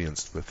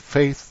experienced with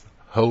faith,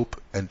 hope,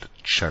 and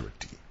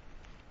charity.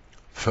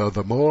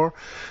 Furthermore,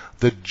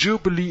 the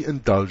Jubilee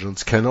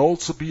indulgence can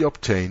also be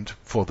obtained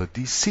for the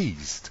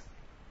deceased.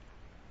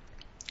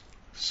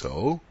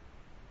 So,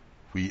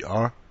 we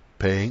are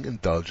paying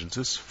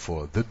indulgences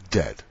for the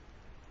dead.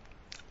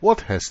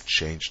 What has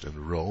changed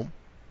in Rome?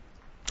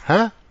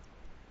 Huh?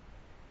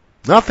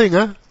 Nothing,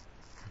 huh?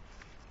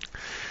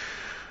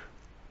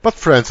 But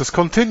Francis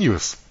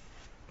continues.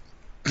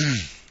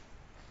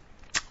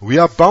 We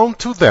are bound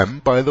to them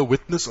by the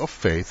witness of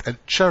faith and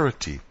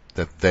charity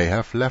that they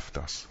have left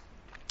us.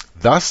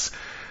 Thus,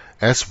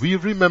 as we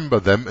remember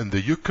them in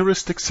the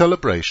Eucharistic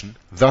celebration,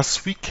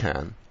 thus we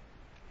can,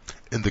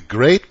 in the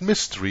great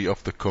mystery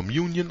of the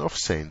communion of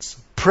saints,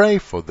 pray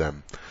for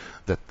them,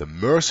 that the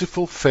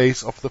merciful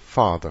face of the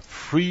Father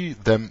free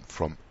them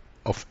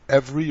of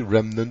every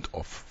remnant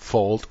of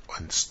fault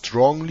and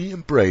strongly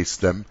embrace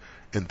them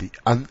in the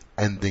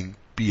unending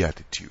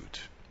beatitude.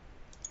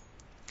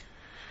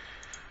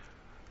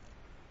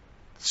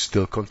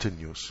 Still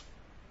continues.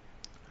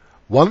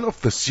 One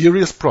of the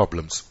serious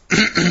problems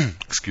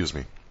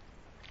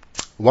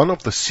One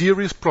of the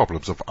serious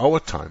problems of our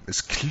time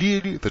is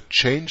clearly the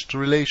changed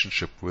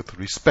relationship with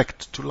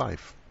respect to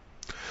life.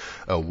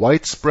 A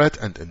widespread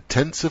and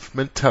intensive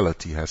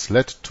mentality has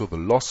led to the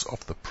loss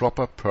of the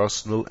proper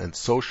personal and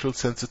social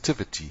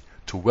sensitivity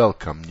to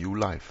welcome new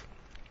life.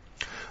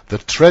 The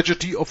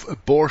tragedy of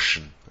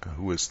abortion,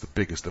 who is the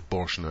biggest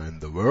abortioner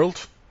in the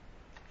world,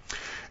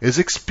 is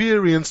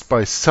experienced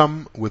by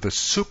some with a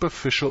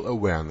superficial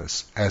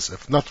awareness, as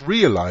if not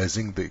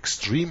realizing the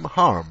extreme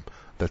harm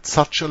that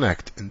such an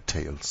act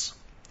entails.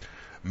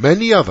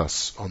 Many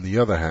others, on the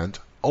other hand,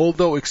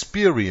 although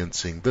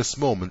experiencing this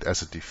moment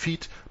as a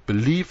defeat,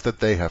 believe that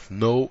they have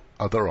no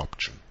other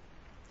option.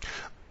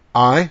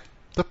 I,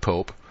 the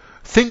Pope,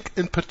 think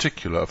in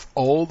particular of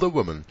all the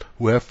women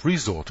who have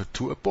resorted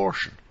to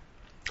abortion.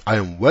 I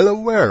am well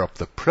aware of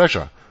the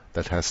pressure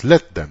that has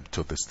led them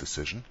to this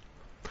decision.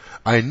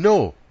 I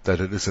know that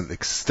it is an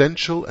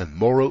existential and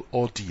moral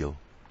ordeal.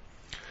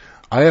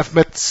 I have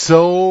met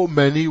so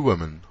many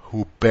women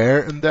who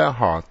bear in their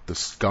heart the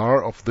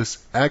scar of this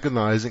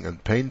agonizing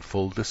and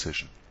painful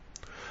decision.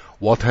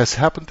 What has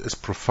happened is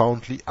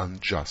profoundly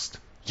unjust,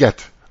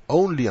 yet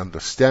only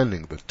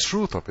understanding the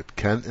truth of it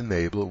can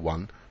enable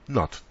one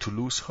not to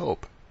lose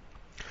hope.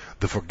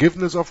 The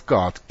forgiveness of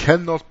God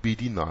cannot be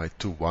denied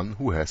to one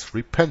who has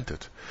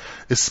repented,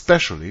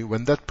 especially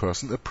when that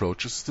person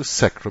approaches the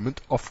sacrament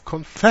of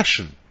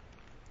confession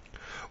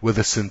with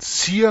a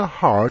sincere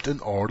heart in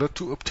order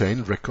to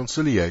obtain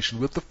reconciliation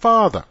with the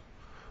Father.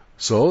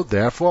 So,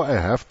 therefore, I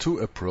have to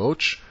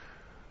approach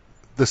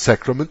the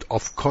sacrament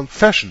of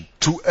confession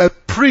to a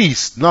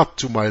priest, not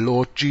to my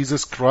Lord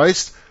Jesus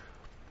Christ,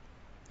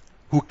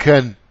 who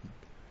can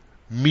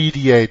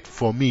mediate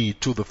for me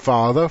to the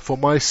Father for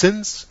my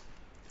sins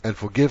and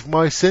forgive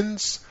my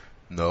sins.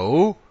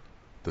 No,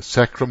 the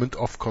sacrament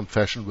of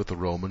confession with a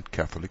Roman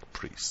Catholic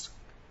priest.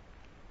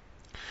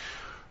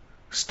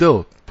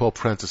 Still, Pope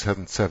Francis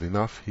hadn't said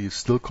enough. He is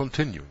still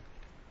continuing.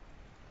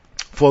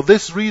 For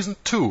this reason,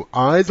 too,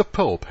 I, the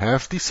Pope,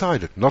 have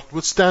decided,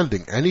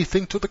 notwithstanding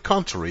anything to the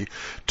contrary,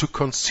 to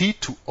concede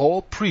to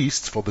all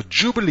priests for the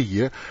Jubilee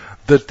year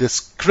the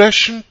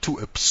discretion to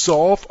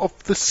absolve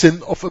of the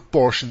sin of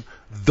abortion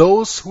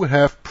those who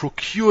have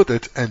procured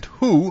it and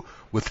who,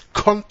 with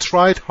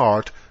contrite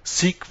heart,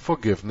 seek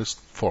forgiveness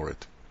for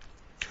it.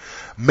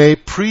 May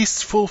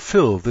priests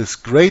fulfill this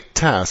great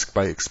task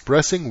by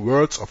expressing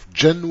words of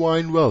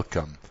genuine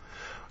welcome,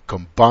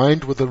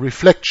 combined with a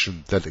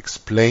reflection that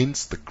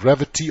explains the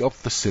gravity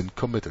of the sin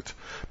committed,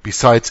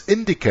 besides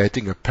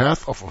indicating a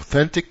path of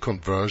authentic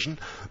conversion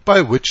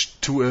by which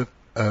to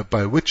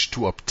by which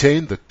to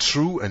obtain the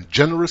true and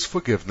generous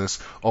forgiveness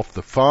of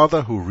the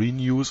Father who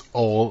renews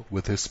all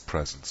with his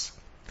presence.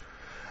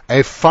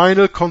 A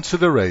final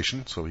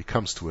consideration, so he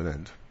comes to an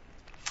end,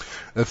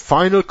 a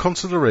final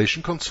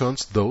consideration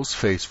concerns those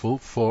faithful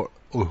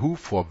who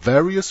for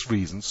various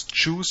reasons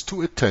choose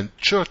to attend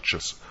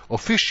churches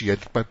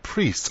officiated by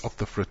priests of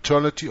the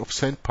Fraternity of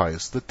St.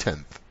 Pius X.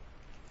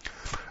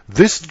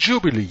 This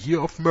Jubilee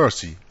Year of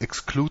Mercy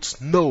excludes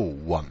no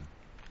one.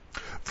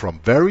 From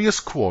various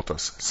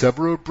quarters,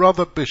 several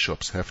brother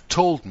bishops have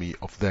told me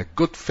of their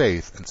good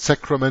faith and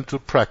sacramental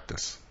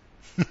practice.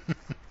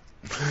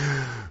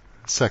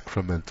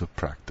 Sacramental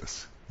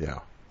practice, yeah.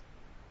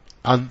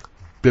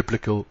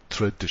 Unbiblical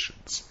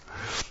traditions.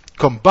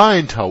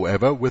 Combined,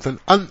 however, with an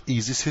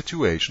uneasy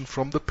situation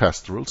from the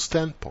pastoral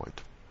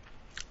standpoint.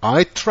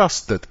 I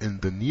trust that in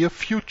the near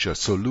future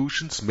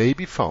solutions may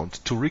be found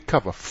to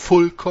recover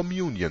full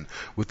communion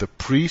with the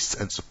priests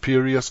and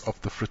superiors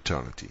of the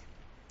fraternity.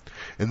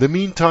 In the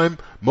meantime,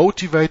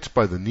 motivated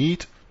by the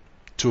need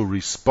to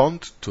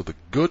respond to the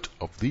good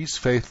of these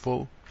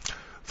faithful,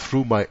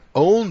 through my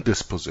own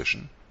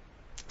disposition,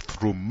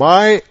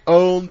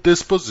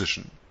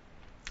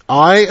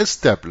 I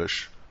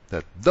establish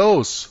that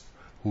those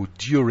who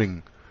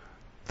during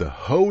the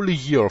Holy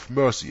Year of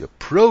Mercy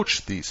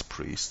approach these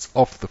priests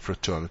of the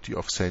Fraternity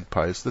of St.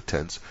 Pius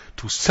X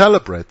to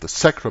celebrate the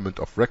sacrament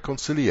of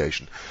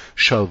reconciliation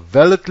shall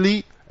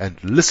validly and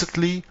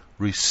licitly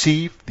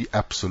receive the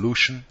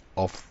absolution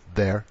of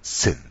their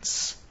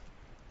sins.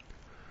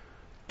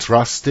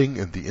 Trusting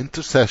in the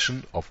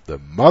intercession of the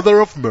Mother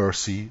of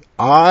Mercy,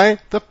 I,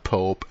 the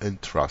Pope,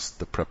 entrust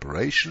the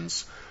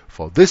preparations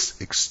for this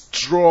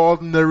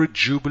extraordinary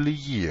Jubilee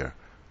year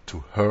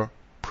to her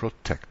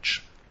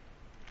protection.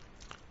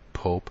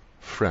 Pope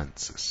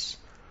Francis.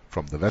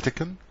 From the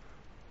Vatican,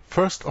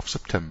 1st of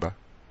September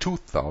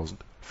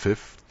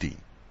 2015.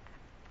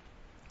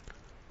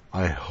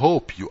 I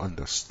hope you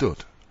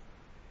understood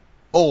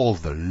all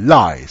the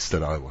lies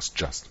that I was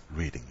just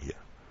reading here.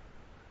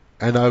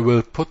 And I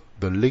will put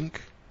the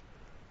link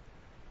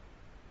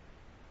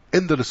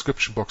in the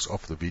description box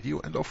of the video.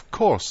 And of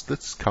course,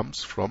 this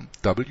comes from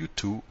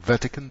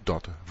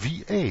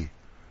w2vatican.va,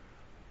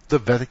 the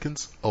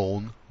Vatican's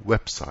own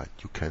website.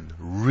 You can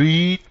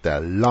read their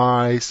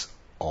lies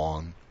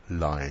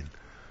online.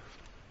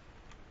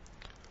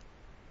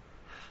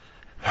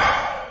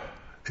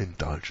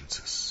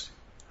 Indulgences.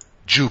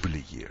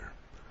 Jubilee year.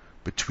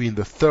 Between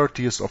the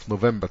 30th of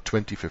November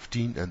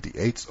 2015 and the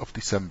 8th of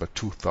December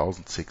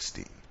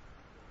 2016.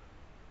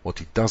 What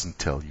he doesn't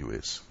tell you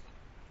is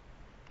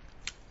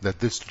that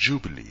this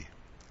Jubilee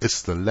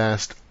is the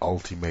last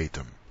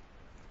ultimatum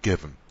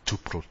given to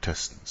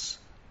Protestants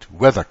to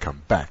whether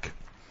come back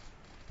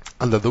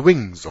under the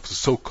wings of the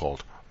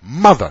so-called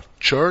Mother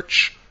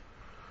Church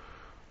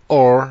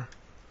or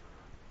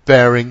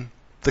bearing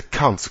the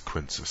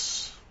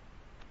consequences,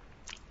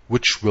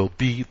 which will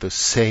be the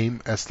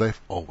same as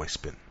they've always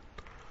been.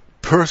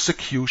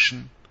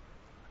 Persecution,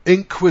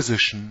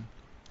 inquisition,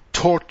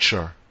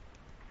 torture,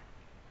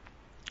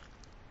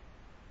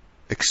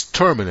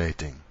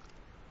 exterminating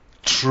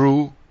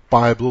true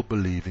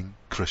Bible-believing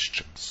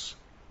Christians,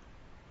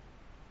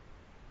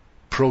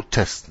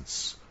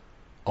 Protestants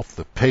of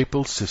the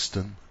papal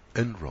system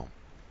in Rome.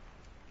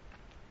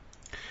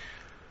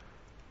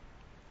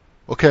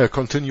 Okay, I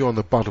continue on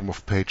the bottom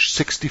of page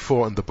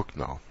 64 in the book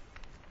now.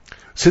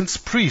 Since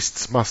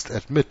priests must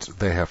admit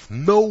they have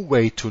no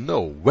way to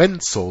know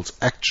when souls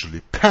actually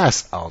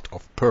pass out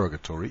of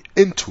purgatory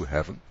into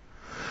heaven,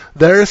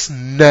 there is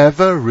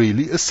never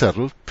really a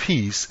settled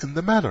peace in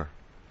the matter.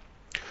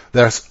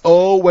 There's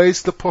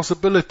always the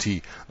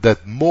possibility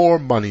that more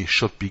money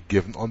should be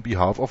given on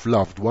behalf of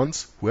loved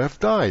ones who have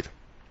died.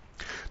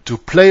 To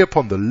play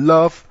upon the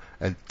love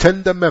and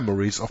tender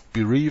memories of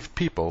bereaved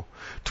people,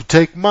 to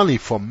take money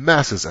for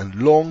masses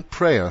and long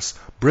prayers,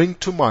 bring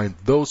to mind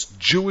those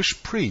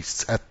Jewish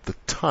priests at the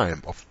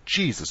time of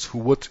Jesus who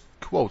would,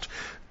 quote,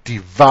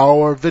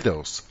 devour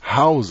widows'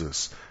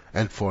 houses,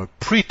 and for a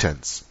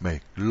pretense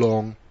make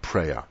long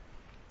prayer,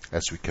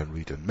 as we can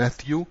read in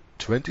Matthew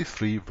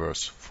 23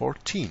 verse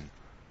 14.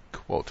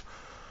 Quote,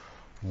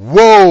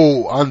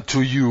 Woe unto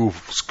you,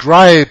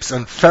 scribes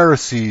and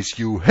Pharisees,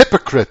 you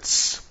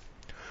hypocrites!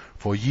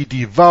 For ye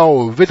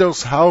devour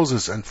widows'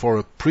 houses, and for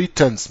a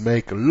pretense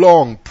make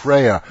long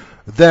prayer.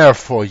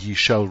 Therefore ye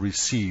shall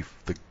receive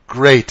the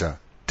greater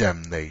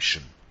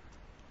damnation.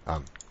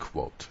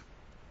 Unquote.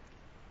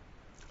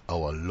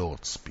 Our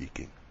Lord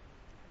speaking.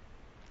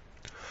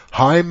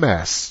 High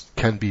Mass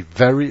can be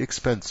very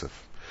expensive,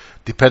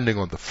 depending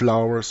on the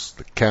flowers,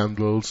 the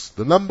candles,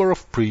 the number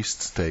of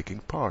priests taking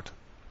part.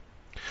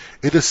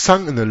 It is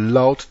sung in a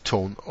loud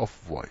tone of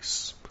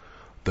voice.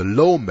 The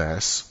Low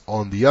Mass,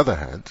 on the other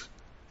hand,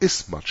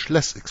 is much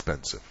less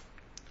expensive.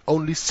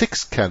 Only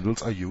 6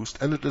 candles are used,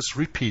 and it is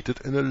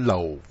repeated in a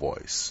low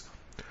voice.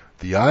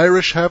 The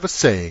Irish have a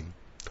saying,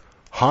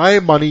 high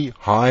money,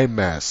 high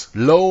Mass,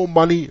 low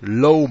money,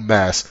 low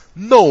Mass,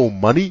 no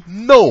money,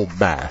 no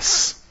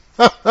Mass.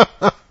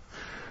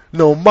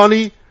 No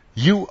money,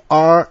 You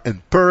are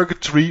in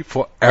purgatory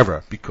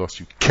forever because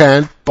you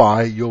can't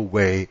buy your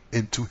way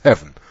into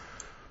heaven.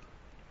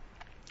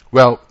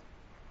 Well,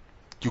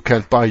 you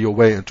can't buy your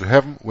way into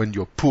heaven when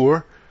you're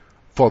poor.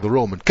 For the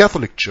Roman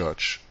Catholic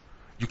Church,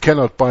 you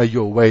cannot buy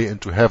your way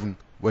into heaven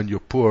when you're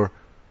poor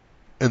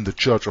in the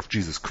Church of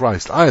Jesus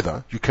Christ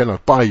either. You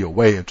cannot buy your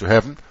way into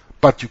heaven,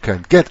 but you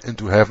can get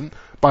into heaven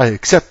by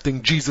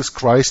accepting Jesus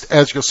Christ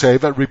as your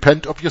Savior,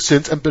 repent of your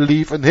sins and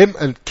believe in Him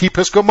and keep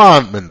His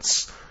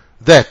commandments.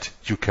 That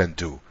you can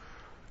do.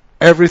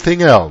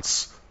 Everything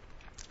else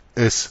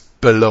is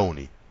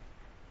baloney.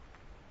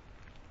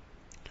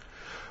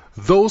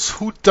 Those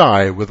who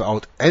die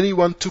without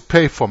anyone to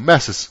pay for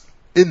masses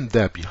in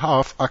their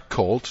behalf are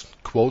called,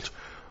 quote,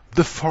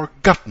 the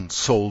forgotten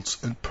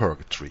souls in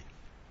purgatory.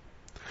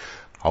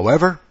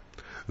 However,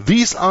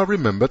 these are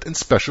remembered in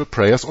special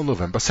prayers on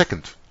November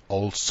 2nd,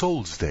 All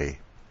Souls Day.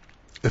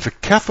 If a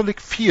Catholic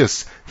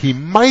fears he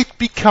might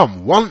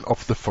become one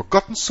of the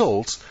forgotten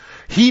souls,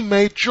 he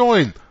may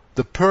join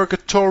the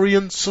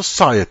Purgatorian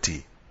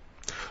Society,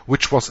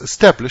 which was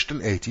established in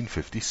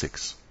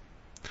 1856.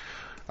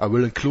 I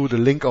will include a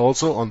link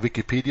also on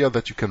Wikipedia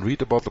that you can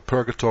read about the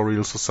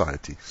Purgatorial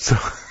Society. So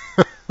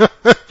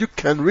you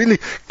can really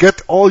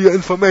get all your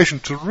information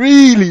to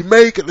really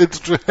make it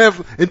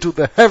into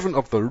the heaven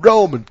of the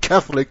Roman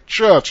Catholic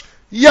Church.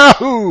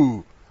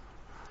 Yahoo!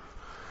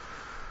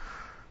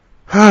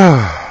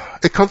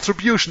 A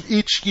contribution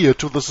each year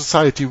to the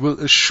society will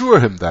assure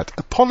him that,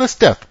 upon his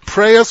death,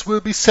 prayers will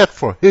be said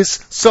for his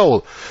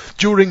soul.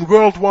 During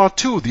World War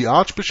II, the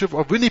Archbishop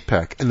of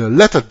Winnipeg, in a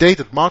letter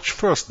dated March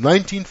 1st,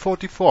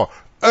 1944,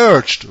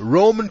 urged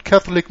Roman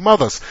Catholic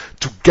mothers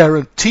to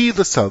guarantee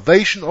the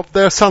salvation of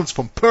their sons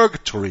from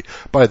purgatory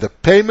by the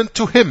payment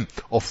to him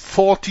of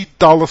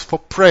 $40 for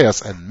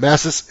prayers and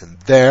masses in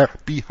their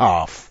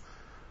behalf.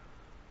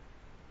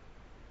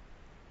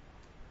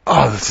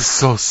 Oh, this is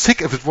so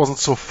sick. If it wasn't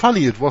so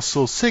funny, it was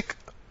so sick.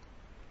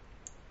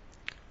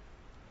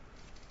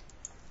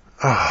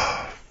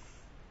 I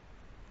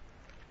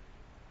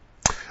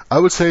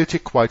will say it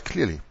here quite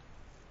clearly.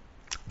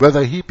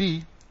 Whether he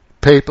be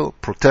papal,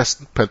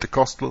 Protestant,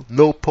 Pentecostal,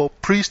 no pope,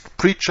 priest,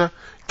 preacher,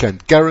 can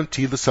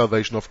guarantee the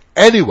salvation of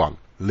anyone,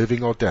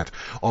 living or dead,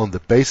 on the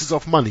basis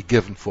of money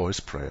given for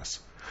his prayers.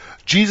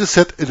 Jesus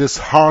said it is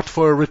hard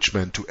for a rich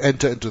man to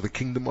enter into the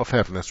kingdom of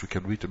heaven, as we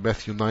can read in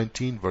Matthew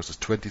 19, verses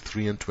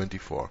 23 and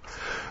 24.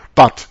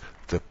 But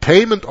the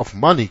payment of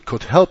money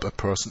could help a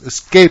person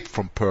escape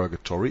from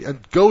purgatory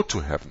and go to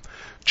heaven.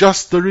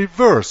 Just the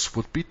reverse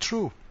would be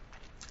true.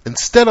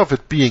 Instead of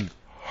it being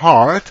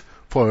hard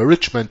for a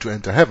rich man to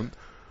enter heaven,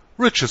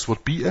 riches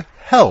would be a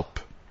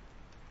help.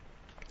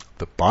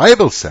 The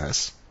Bible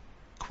says,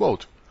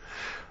 quote,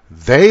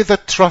 they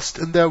that trust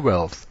in their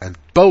wealth and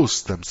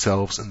boast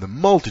themselves in the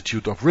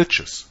multitude of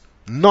riches,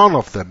 none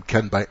of them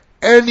can by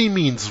any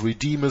means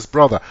redeem his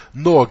brother,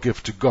 nor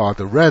give to God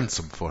a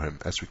ransom for him,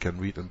 as we can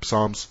read in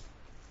Psalms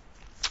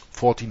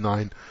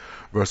 49,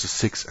 verses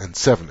 6 and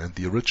 7. And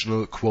the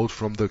original quote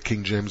from the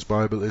King James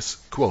Bible is,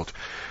 quote,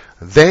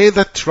 they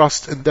that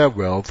trust in their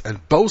wealth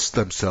and boast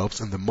themselves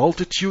in the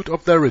multitude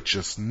of their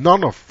riches,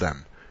 none of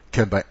them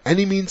can by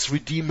any means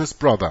redeem his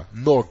brother,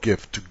 nor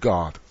give to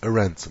God a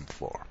ransom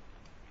for.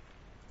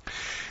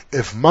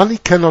 If money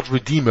cannot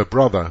redeem a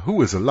brother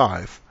who is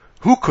alive,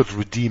 who could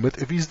redeem it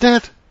if he's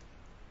dead?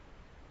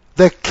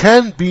 There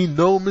can be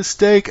no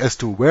mistake as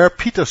to where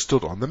Peter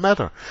stood on the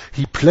matter.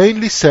 He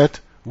plainly said,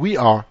 we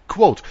are,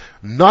 quote,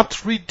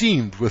 not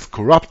redeemed with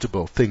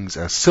corruptible things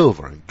as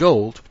silver and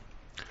gold,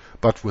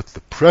 but with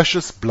the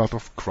precious blood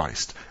of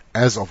Christ,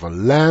 as of a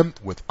lamb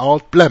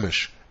without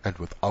blemish and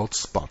without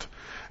spot.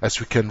 As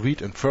we can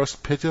read in 1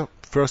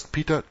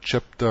 Peter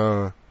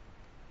chapter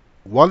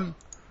 1,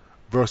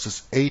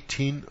 verses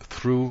 18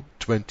 through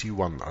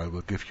 21. I will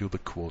give you the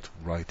quote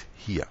right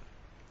here.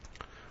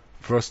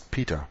 1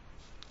 Peter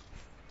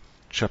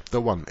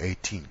chapter 1,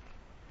 18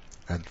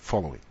 and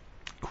following.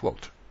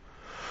 Quote,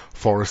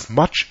 for as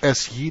much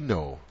as ye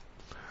know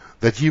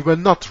that ye were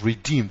not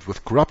redeemed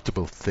with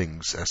corruptible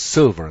things as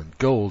silver and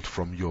gold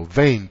from your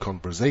vain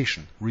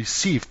conversation,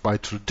 received by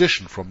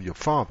tradition from your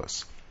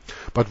fathers,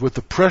 but with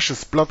the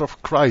precious blood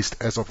of Christ,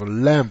 as of a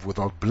lamb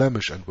without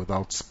blemish and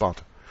without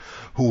spot,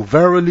 who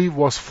verily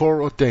was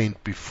foreordained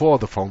before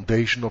the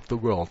foundation of the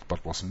world,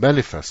 but was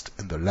manifest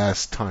in the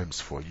last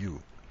times for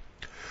you,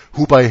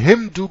 who by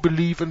him do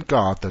believe in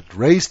God, that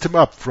raised him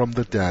up from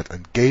the dead,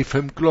 and gave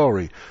him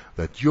glory,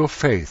 that your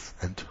faith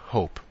and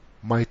hope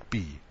might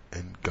be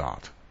in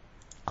God.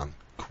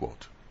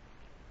 Unquote.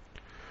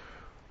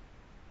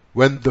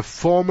 When the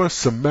former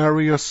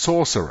Samaria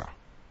sorcerer,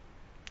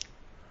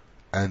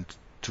 and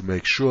to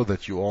make sure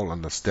that you all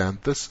understand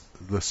this,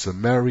 the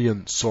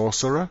Samarian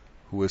sorcerer,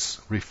 who is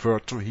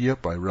referred to here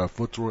by Ralph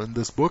Woodrow in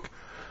this book,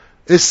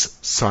 is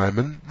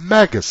Simon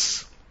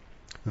Magus.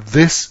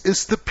 This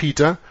is the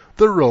Peter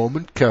the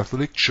Roman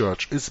Catholic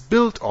Church is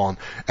built on.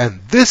 And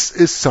this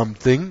is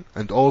something,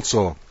 and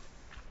also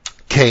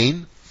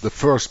Cain, the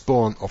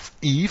firstborn of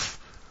Eve,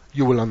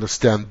 You will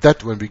understand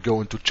that when we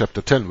go into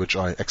chapter 10, which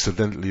I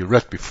accidentally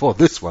read before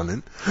this one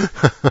in.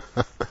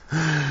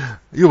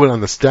 You will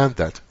understand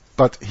that.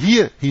 But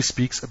here he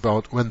speaks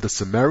about when the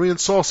Samaritan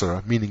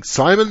sorcerer, meaning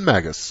Simon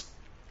Magus,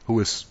 who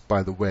is,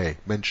 by the way,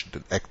 mentioned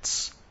in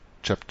Acts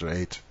chapter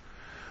 8,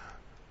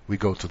 we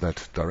go to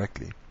that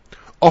directly,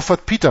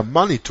 offered Peter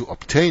money to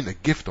obtain a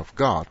gift of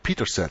God.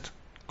 Peter said,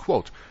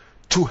 quote,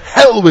 "To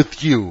hell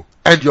with you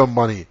and your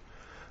money!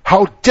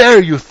 How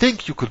dare you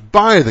think you could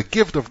buy the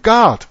gift of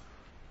God?"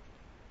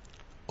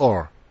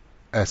 Or,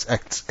 as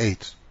Acts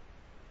 8,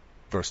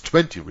 verse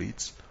 20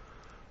 reads,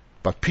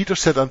 "But Peter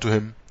said unto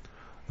him,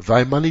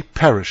 Thy money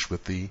perish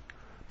with thee,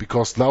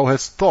 because thou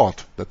hast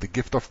thought that the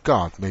gift of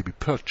God may be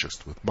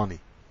purchased with money."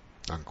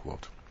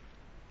 Unquote.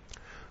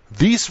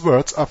 These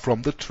words are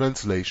from the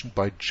translation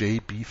by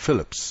J.B.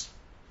 Phillips.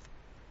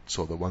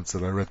 So the ones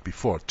that I read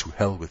before, "to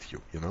hell with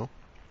you," you know.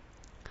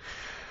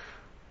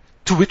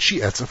 To which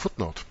he adds a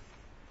footnote.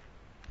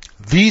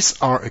 These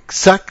are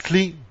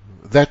exactly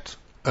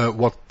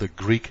what the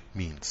Greek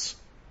means.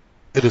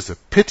 It is a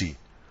pity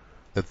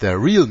that their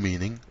real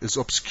meaning is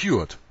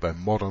obscured by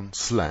modern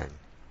slang.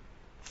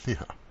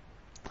 Yeah.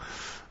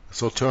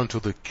 So turn to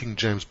the King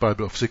James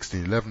Bible of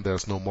 1611.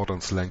 There's no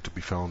modern slang to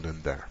be found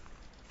in there.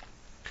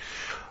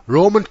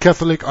 Roman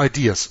Catholic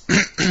ideas,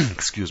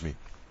 excuse me,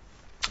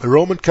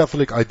 Roman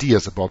Catholic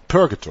ideas about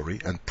purgatory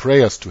and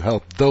prayers to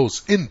help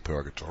those in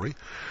purgatory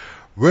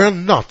were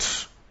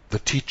not the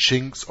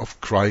teachings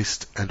of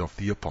Christ and of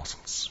the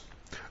apostles.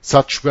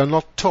 Such were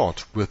not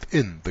taught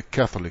within the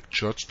Catholic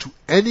Church to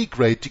any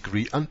great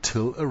degree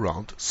until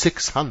around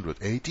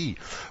 600 AD,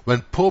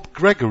 when Pope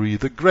Gregory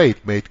the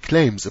Great made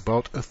claims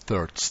about a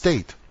third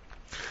state,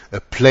 a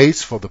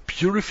place for the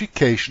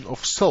purification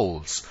of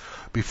souls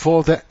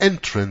before their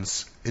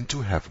entrance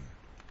into heaven.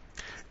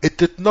 It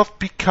did not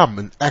become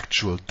an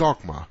actual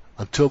dogma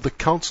until the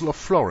Council of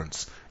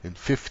Florence in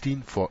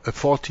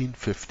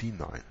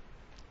 1459.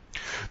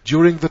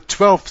 During the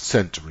 12th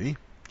century,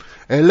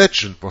 a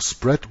legend was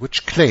spread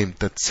which claimed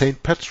that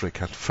St. Patrick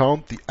had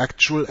found the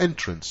actual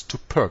entrance to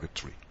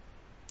purgatory.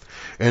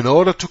 In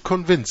order to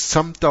convince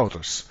some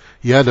doubters,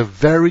 he had a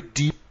very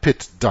deep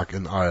pit dug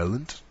in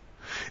Ireland,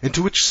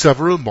 into which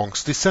several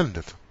monks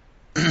descended.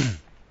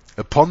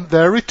 Upon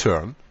their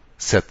return,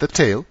 said the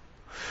tale,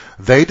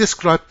 they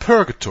described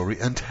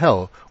purgatory and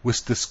hell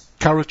with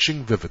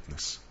discouraging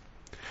vividness.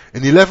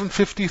 In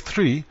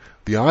 1153,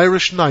 the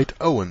Irish knight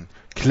Owen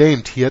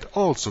claimed he had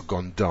also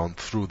gone down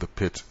through the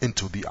pit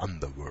into the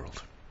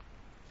underworld.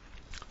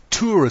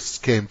 Tourists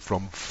came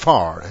from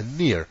far and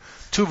near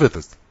to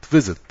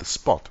visit the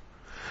spot.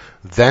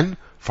 Then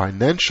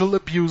financial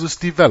abuses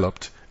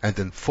developed, and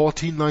in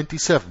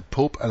 1497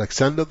 Pope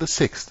Alexander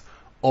VI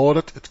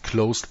ordered it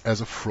closed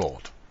as a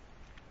fraud.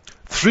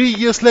 3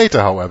 years later,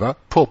 however,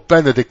 Pope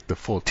Benedict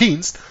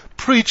XIV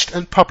preached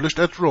and published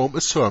at Rome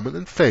a sermon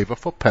in favor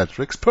for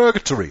Patrick's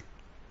purgatory.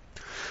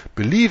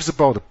 Beliefs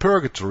about a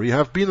purgatory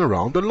have been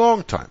around a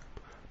long time.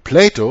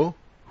 Plato,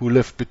 who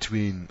lived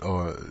between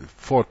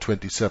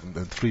 427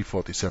 and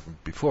 347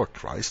 before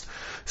Christ,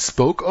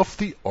 spoke of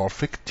the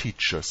Orphic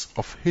teachers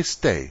of his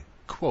day,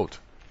 quote,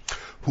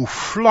 "who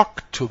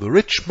flocked to the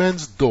rich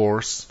man's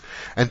doors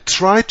and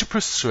try to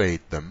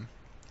persuade them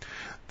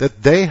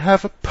that they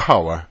have a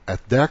power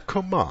at their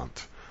command,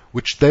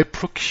 which they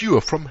procure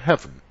from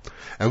heaven,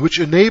 and which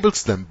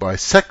enables them by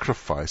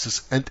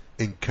sacrifices and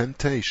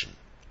incantation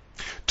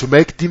to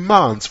make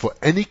demands for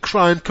any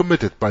crime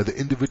committed by the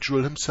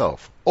individual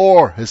himself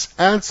or his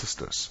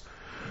ancestors.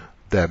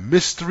 Their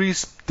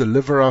mysteries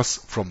deliver us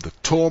from the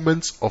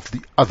torments of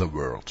the other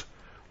world,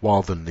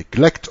 while the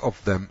neglect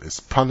of them is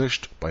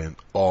punished by an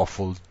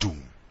awful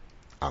doom."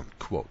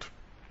 Unquote.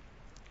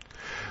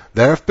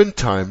 There have been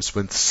times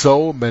when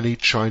so many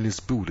Chinese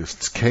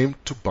Buddhists came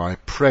to buy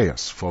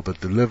prayers for the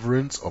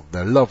deliverance of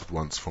their loved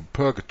ones from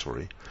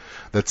purgatory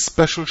that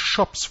special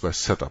shops were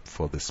set up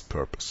for this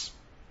purpose.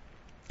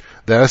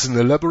 There is an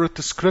elaborate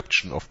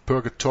description of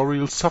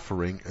purgatorial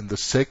suffering in the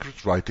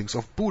sacred writings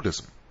of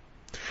Buddhism.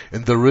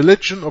 In the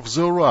religion of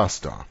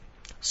Zoroaster,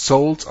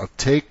 souls are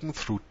taken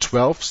through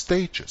 12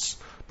 stages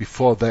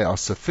before they are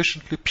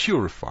sufficiently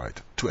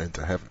purified to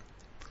enter heaven.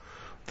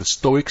 The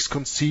Stoics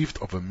conceived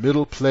of a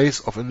middle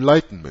place of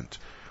enlightenment,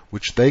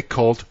 which they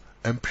called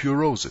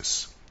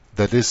empurosis,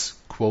 that is,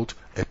 quote,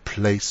 "a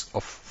place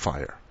of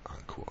fire."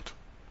 Unquote.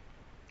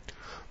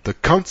 The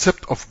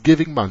concept of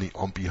giving money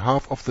on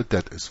behalf of the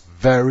dead is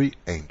very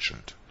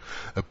ancient,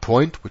 a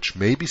point which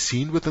may be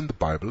seen within the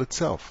Bible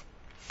itself.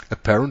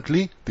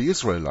 Apparently, the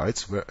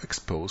Israelites were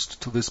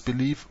exposed to this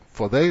belief,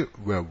 for they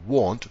were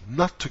warned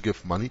not to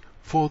give money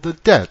for the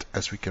dead,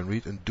 as we can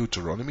read in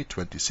Deuteronomy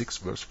 26,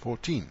 verse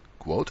 14.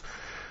 Quote,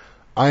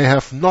 "I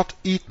have not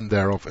eaten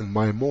thereof in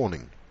my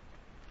mourning,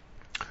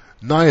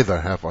 neither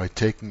have I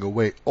taken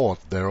away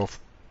aught thereof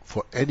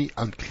for any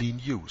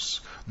unclean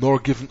use, nor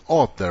given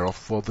aught thereof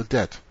for the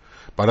dead.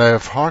 But I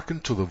have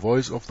hearkened to the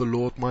voice of the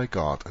Lord my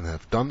God, and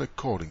have done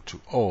according to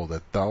all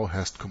that thou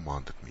hast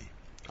commanded me."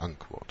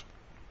 Unquote.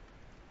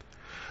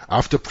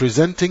 After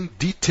presenting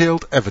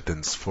detailed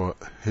evidence for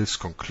his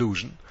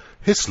conclusion,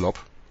 Hislop,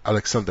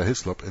 Alexander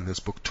Hislop, in his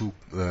book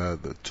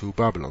The Two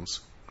Babylons,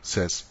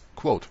 says,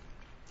 quote,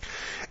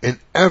 "In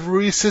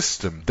every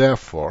system,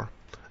 therefore,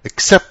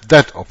 except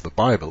that of the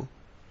Bible,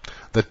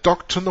 the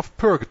doctrine of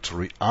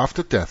purgatory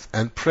after death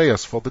and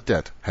prayers for the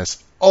dead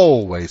has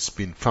always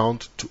been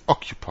found to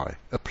occupy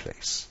a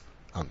place."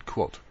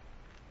 Unquote.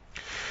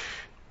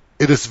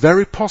 It is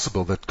very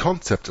possible that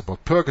concepts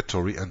about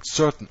purgatory and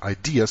certain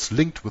ideas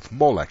linked with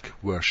Moloch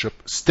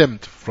worship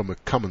stemmed from a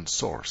common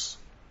source.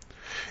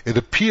 It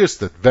appears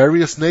that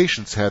various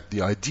nations had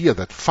the idea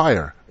that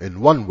fire,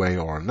 in one way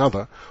or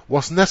another,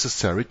 was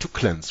necessary to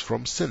cleanse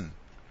from sin.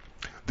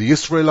 The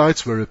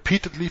Israelites were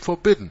repeatedly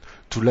forbidden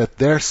to let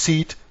their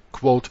seed,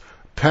 quote,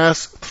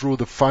 "pass through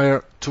the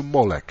fire to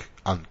Moloch,"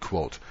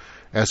 unquote,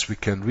 as we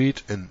can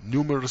read in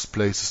numerous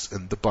places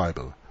in the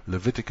Bible.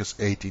 Leviticus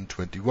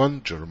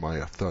 18:21,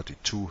 Jeremiah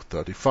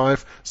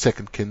 32:35,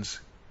 2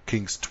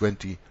 Kings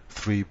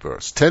 23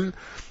 verse 10,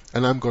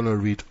 and I'm going to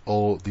read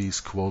all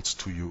these quotes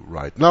to you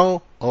right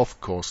now,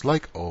 of course,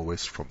 like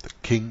always, from the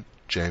King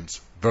James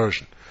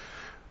Version.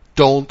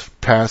 Don't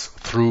pass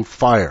through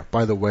fire.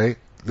 By the way,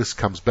 this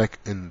comes back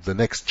in the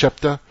next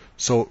chapter,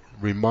 so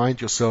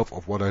remind yourself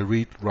of what I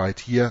read right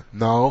here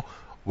now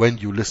when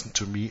you listen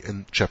to me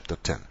in chapter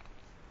 10.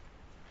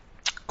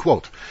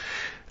 Quote,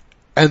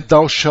 "And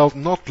thou shalt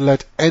not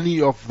let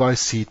any of thy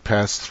seed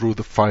pass through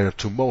the fire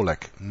to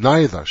Moloch,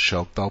 neither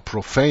shalt thou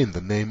profane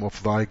the name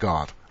of thy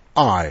God.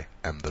 I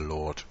am the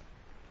Lord."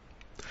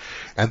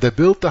 And they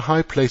built the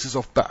high places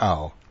of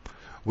Baal,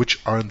 which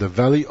are in the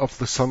valley of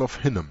the son of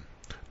Hinnom,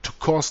 to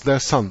cause their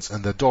sons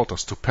and their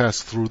daughters to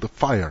pass through the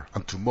fire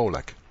unto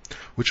Moloch,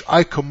 which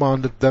I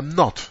commanded them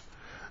not,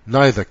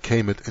 neither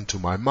came it into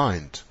my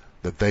mind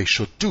that they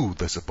should do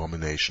this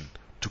abomination,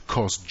 to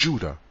cause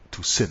Judah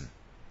to sin.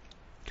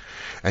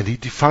 And he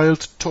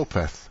defiled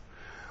Topheth,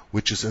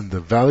 which is in the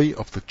valley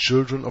of the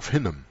children of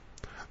Hinnom,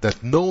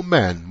 that no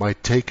man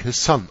might take his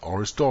son or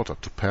his daughter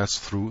to pass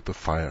through the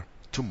fire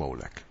to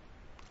Moloch.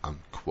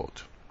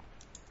 Unquote.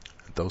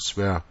 And those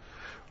were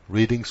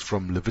readings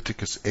from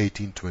Leviticus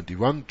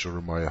 18:21,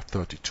 Jeremiah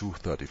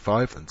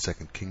 32:35, and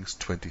 2 Kings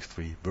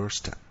 23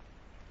 verse 10.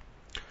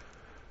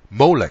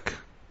 Moloch,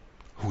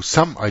 who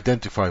some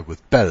identify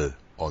with Bel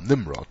or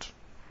Nimrod,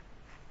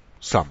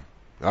 some,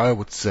 I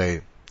would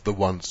say the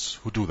ones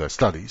who do their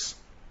studies,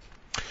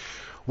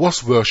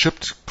 was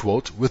worshipped,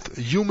 quote, "with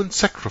human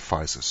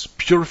sacrifices,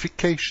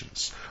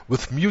 purifications,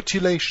 with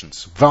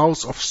mutilations,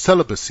 vows of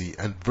celibacy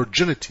and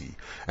virginity,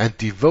 and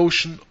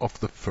devotion of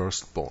the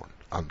firstborn,"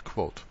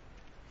 unquote.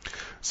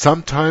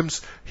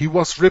 Sometimes he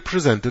was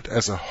represented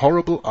as a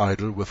horrible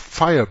idol with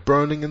fire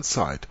burning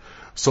inside,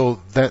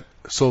 Sometimes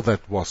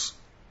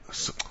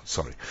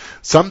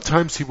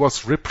he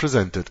was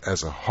represented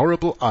as a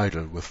horrible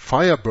idol with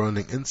fire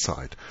burning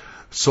inside,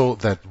 so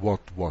that what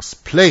was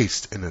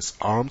placed in his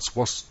arms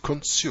was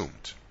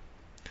consumed.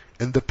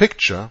 In the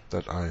picture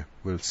that I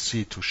will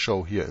see to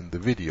show here in the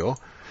video,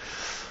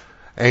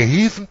 a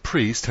heathen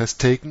priest has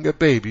taken a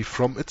baby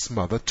from its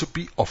mother to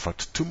be offered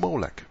to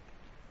Moloch.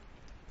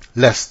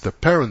 Lest the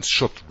parents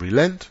should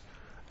relent,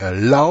 a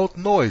loud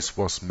noise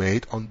was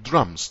made on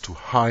drums to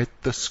hide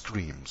the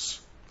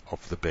screams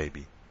of the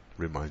baby.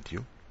 Remind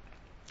you.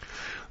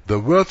 The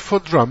word for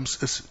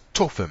drums is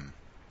tophim,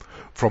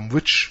 from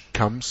which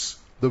comes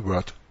the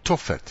word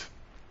Tophet,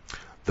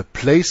 the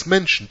place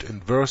mentioned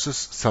in verses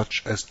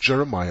such as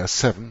Jeremiah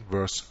 7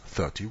 verse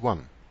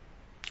 31.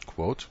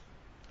 Quote,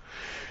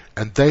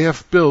 "And they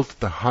have built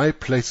the high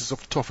places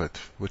of Tophet,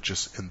 which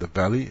is in the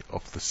valley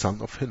of the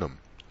son of Hinnom,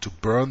 to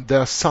burn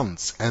their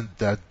sons and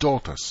their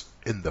daughters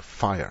in the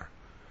fire,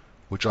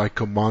 which I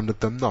commanded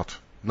them not,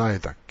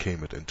 neither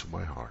came it into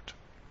my heart."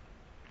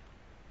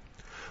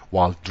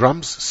 While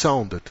drums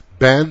sounded,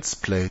 bands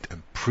played,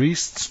 and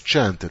priests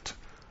chanted,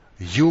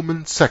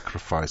 human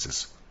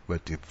sacrifices were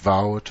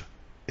devoured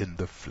in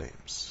the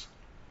flames.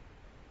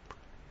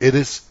 It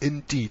is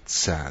indeed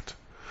sad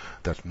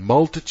that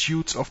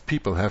multitudes of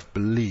people have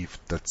believed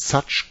that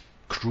such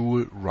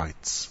cruel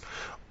rites,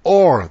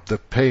 or the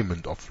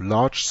payment of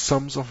large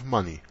sums of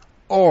money,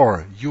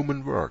 or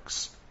human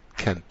works,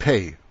 can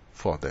pay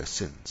for their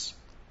sins.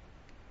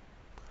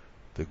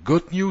 The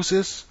good news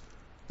is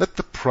that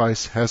the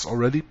price has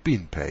already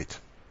been paid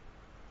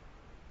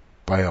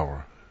by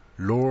our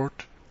Lord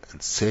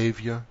and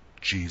Savior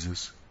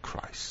Jesus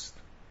Christ.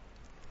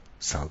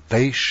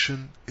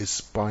 Salvation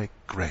is by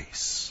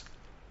grace,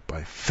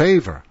 by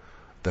favor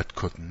that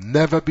could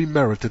never be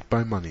merited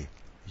by money,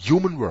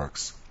 human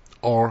works,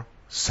 or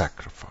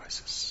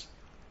sacrifices.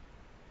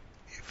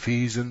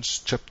 Ephesians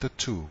chapter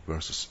 2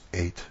 verses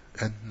 8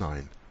 and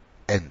 9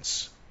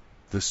 ends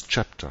this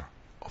chapter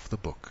of the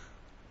book.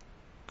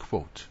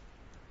 Quote,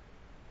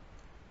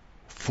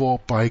 "For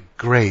by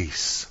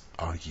grace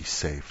are ye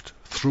saved,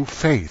 through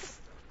faith,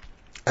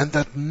 and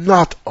that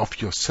not of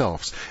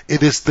yourselves.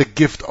 It is the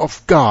gift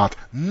of God,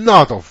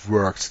 not of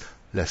works,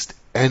 lest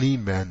any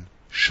man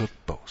should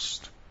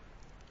boast."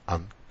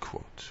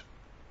 Unquote.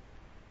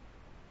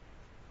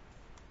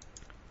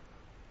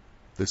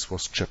 This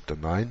was chapter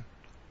 9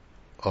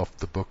 of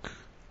the book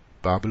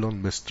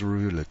Babylon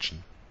Mystery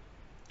Religion.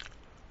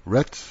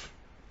 Read,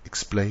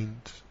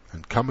 explained,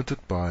 and commented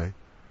by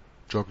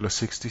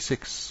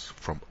Juggler66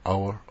 from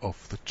Hour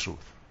of the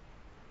Truth.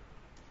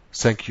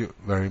 Thank you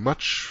very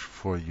much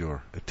for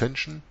your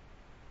attention,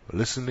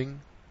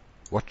 listening,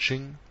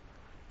 watching,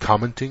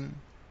 commenting,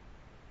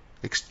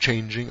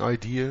 exchanging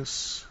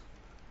ideas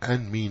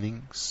and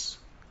meanings.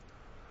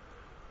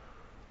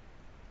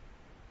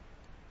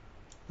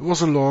 It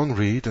was a long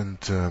read,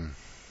 and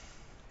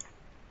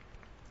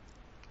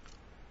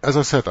as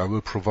I said, I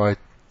will provide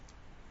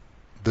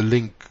the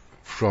link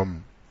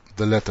from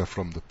the letter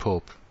from the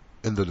Pope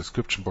in the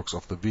description box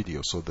of the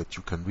video so that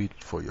you can read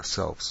it for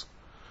yourselves.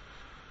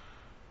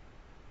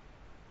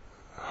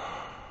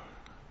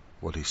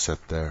 What he said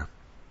there.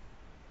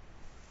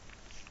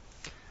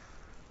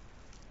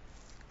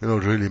 You know,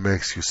 it really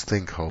makes you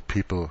think how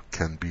people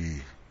can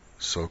be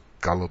so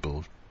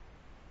gullible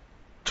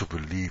to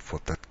believe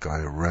what that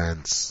guy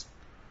rants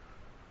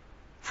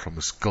from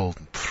his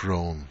golden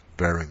throne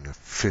wearing a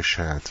fish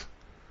hat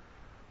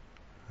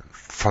and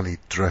funny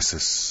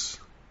dresses,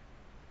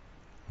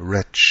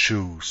 red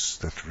shoes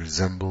that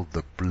resemble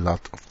the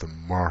blood of the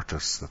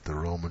martyrs that the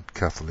Roman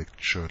Catholic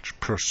Church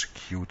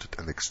persecuted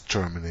and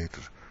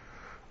exterminated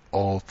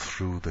all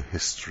through the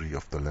history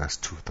of the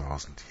last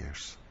 2,000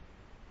 years.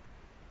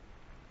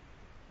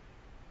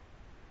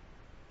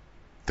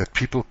 That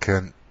people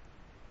can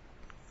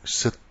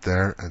sit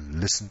there and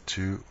listen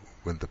to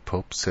when the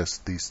Pope says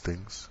these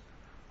things,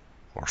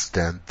 or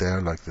stand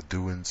there like they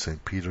do in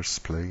St. Peter's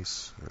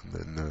Place, and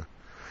then,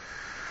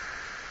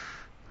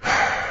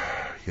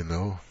 you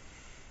know,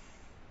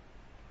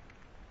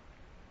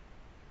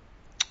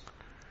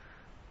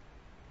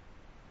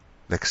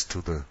 next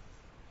to the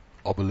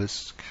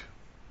obelisk,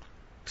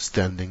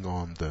 standing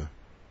on the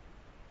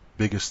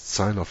biggest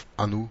sign of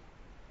Anu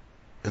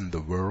in the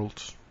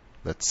world,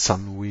 that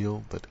sun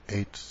wheel, that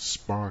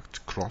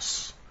 8-sparked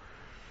cross,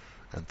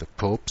 and the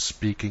Pope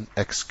speaking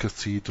ex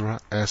cathedra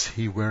as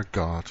he were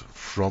God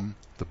from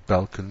the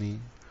balcony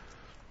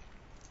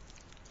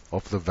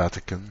of the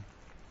Vatican,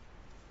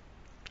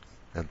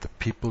 and the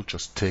people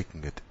just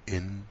taking it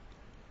in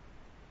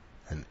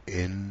and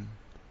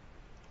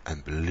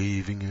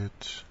believing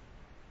it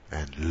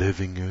and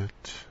living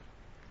it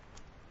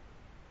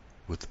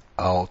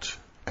without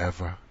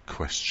ever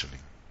questioning.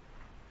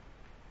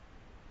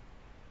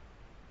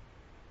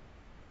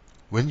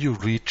 When you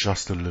read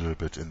just a little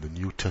bit in the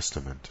New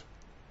Testament,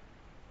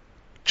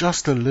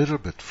 just a little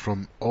bit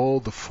from all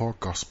the 4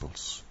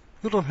 Gospels,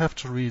 you don't have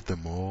to read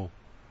them all.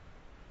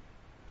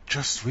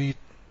 Just read,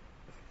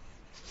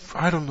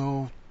 I don't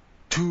know,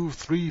 2,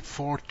 3,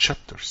 4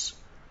 chapters.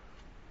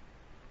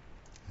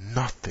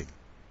 Nothing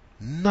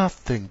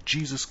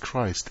Jesus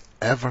Christ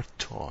ever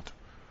taught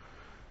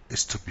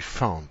is to be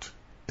found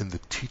in the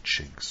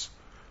teachings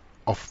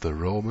of the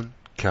Roman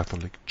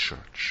Catholic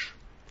Church,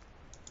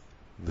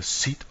 the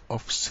seat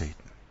of Satan,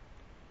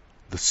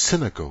 the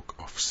synagogue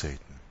of Satan,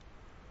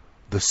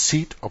 the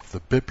seat of the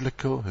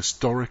biblical,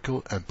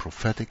 historical, and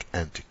prophetic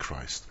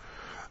Antichrist,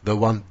 the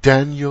one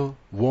Daniel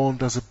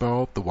warned us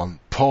about, the one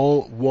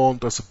Paul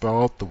warned us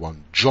about, the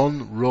one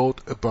John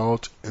wrote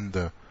about in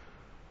the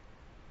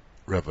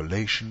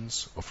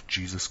Revelations of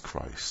Jesus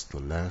Christ, the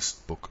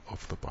last book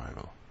of the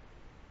Bible.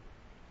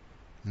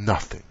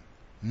 Nothing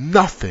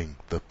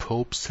the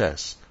Pope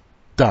says,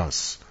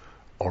 does,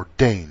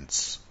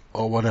 ordains,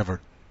 or whatever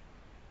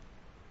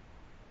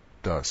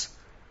does,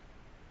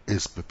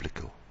 is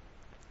biblical.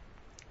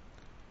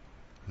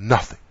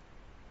 Nothing.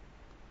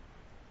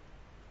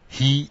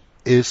 He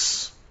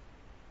is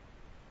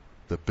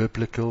the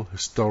biblical,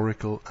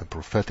 historical, and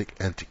prophetic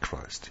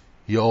Antichrist.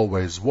 He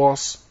always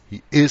was,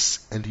 he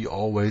is, and he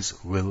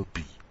always will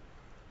be.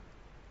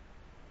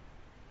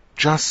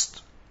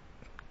 Just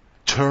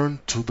turn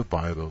to the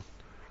Bible,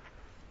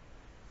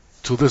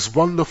 to this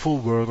wonderful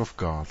Word of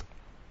God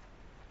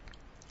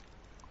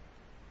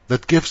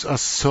that gives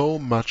us so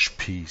much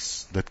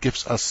peace, that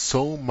gives us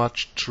so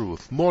much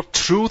truth, more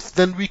truth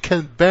than we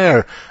can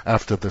bear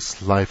after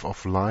this life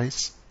of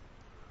lies.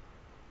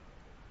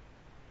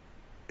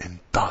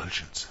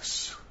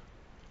 Indulgences,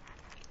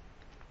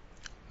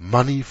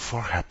 money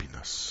for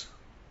happiness,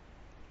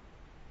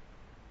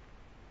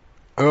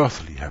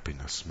 earthly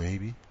happiness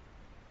maybe,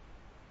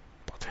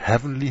 but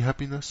heavenly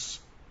happiness?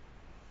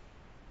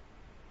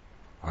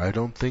 I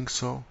don't think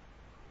so.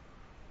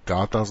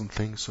 God doesn't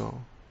think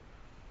so.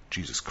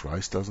 Jesus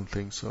Christ doesn't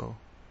think so.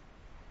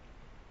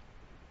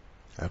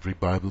 Every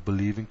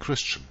Bible-believing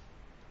Christian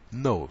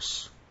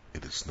knows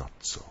it is not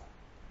so.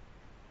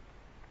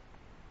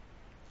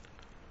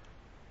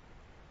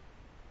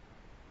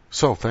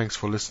 So, thanks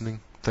for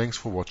listening, thanks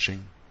for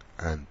watching,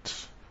 and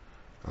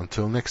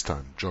until next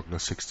time,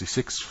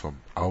 Juggler66 from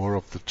Hour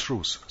of the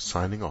Truth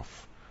signing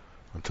off.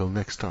 Until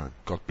next time,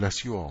 God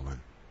bless you all, and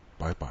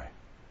bye-bye.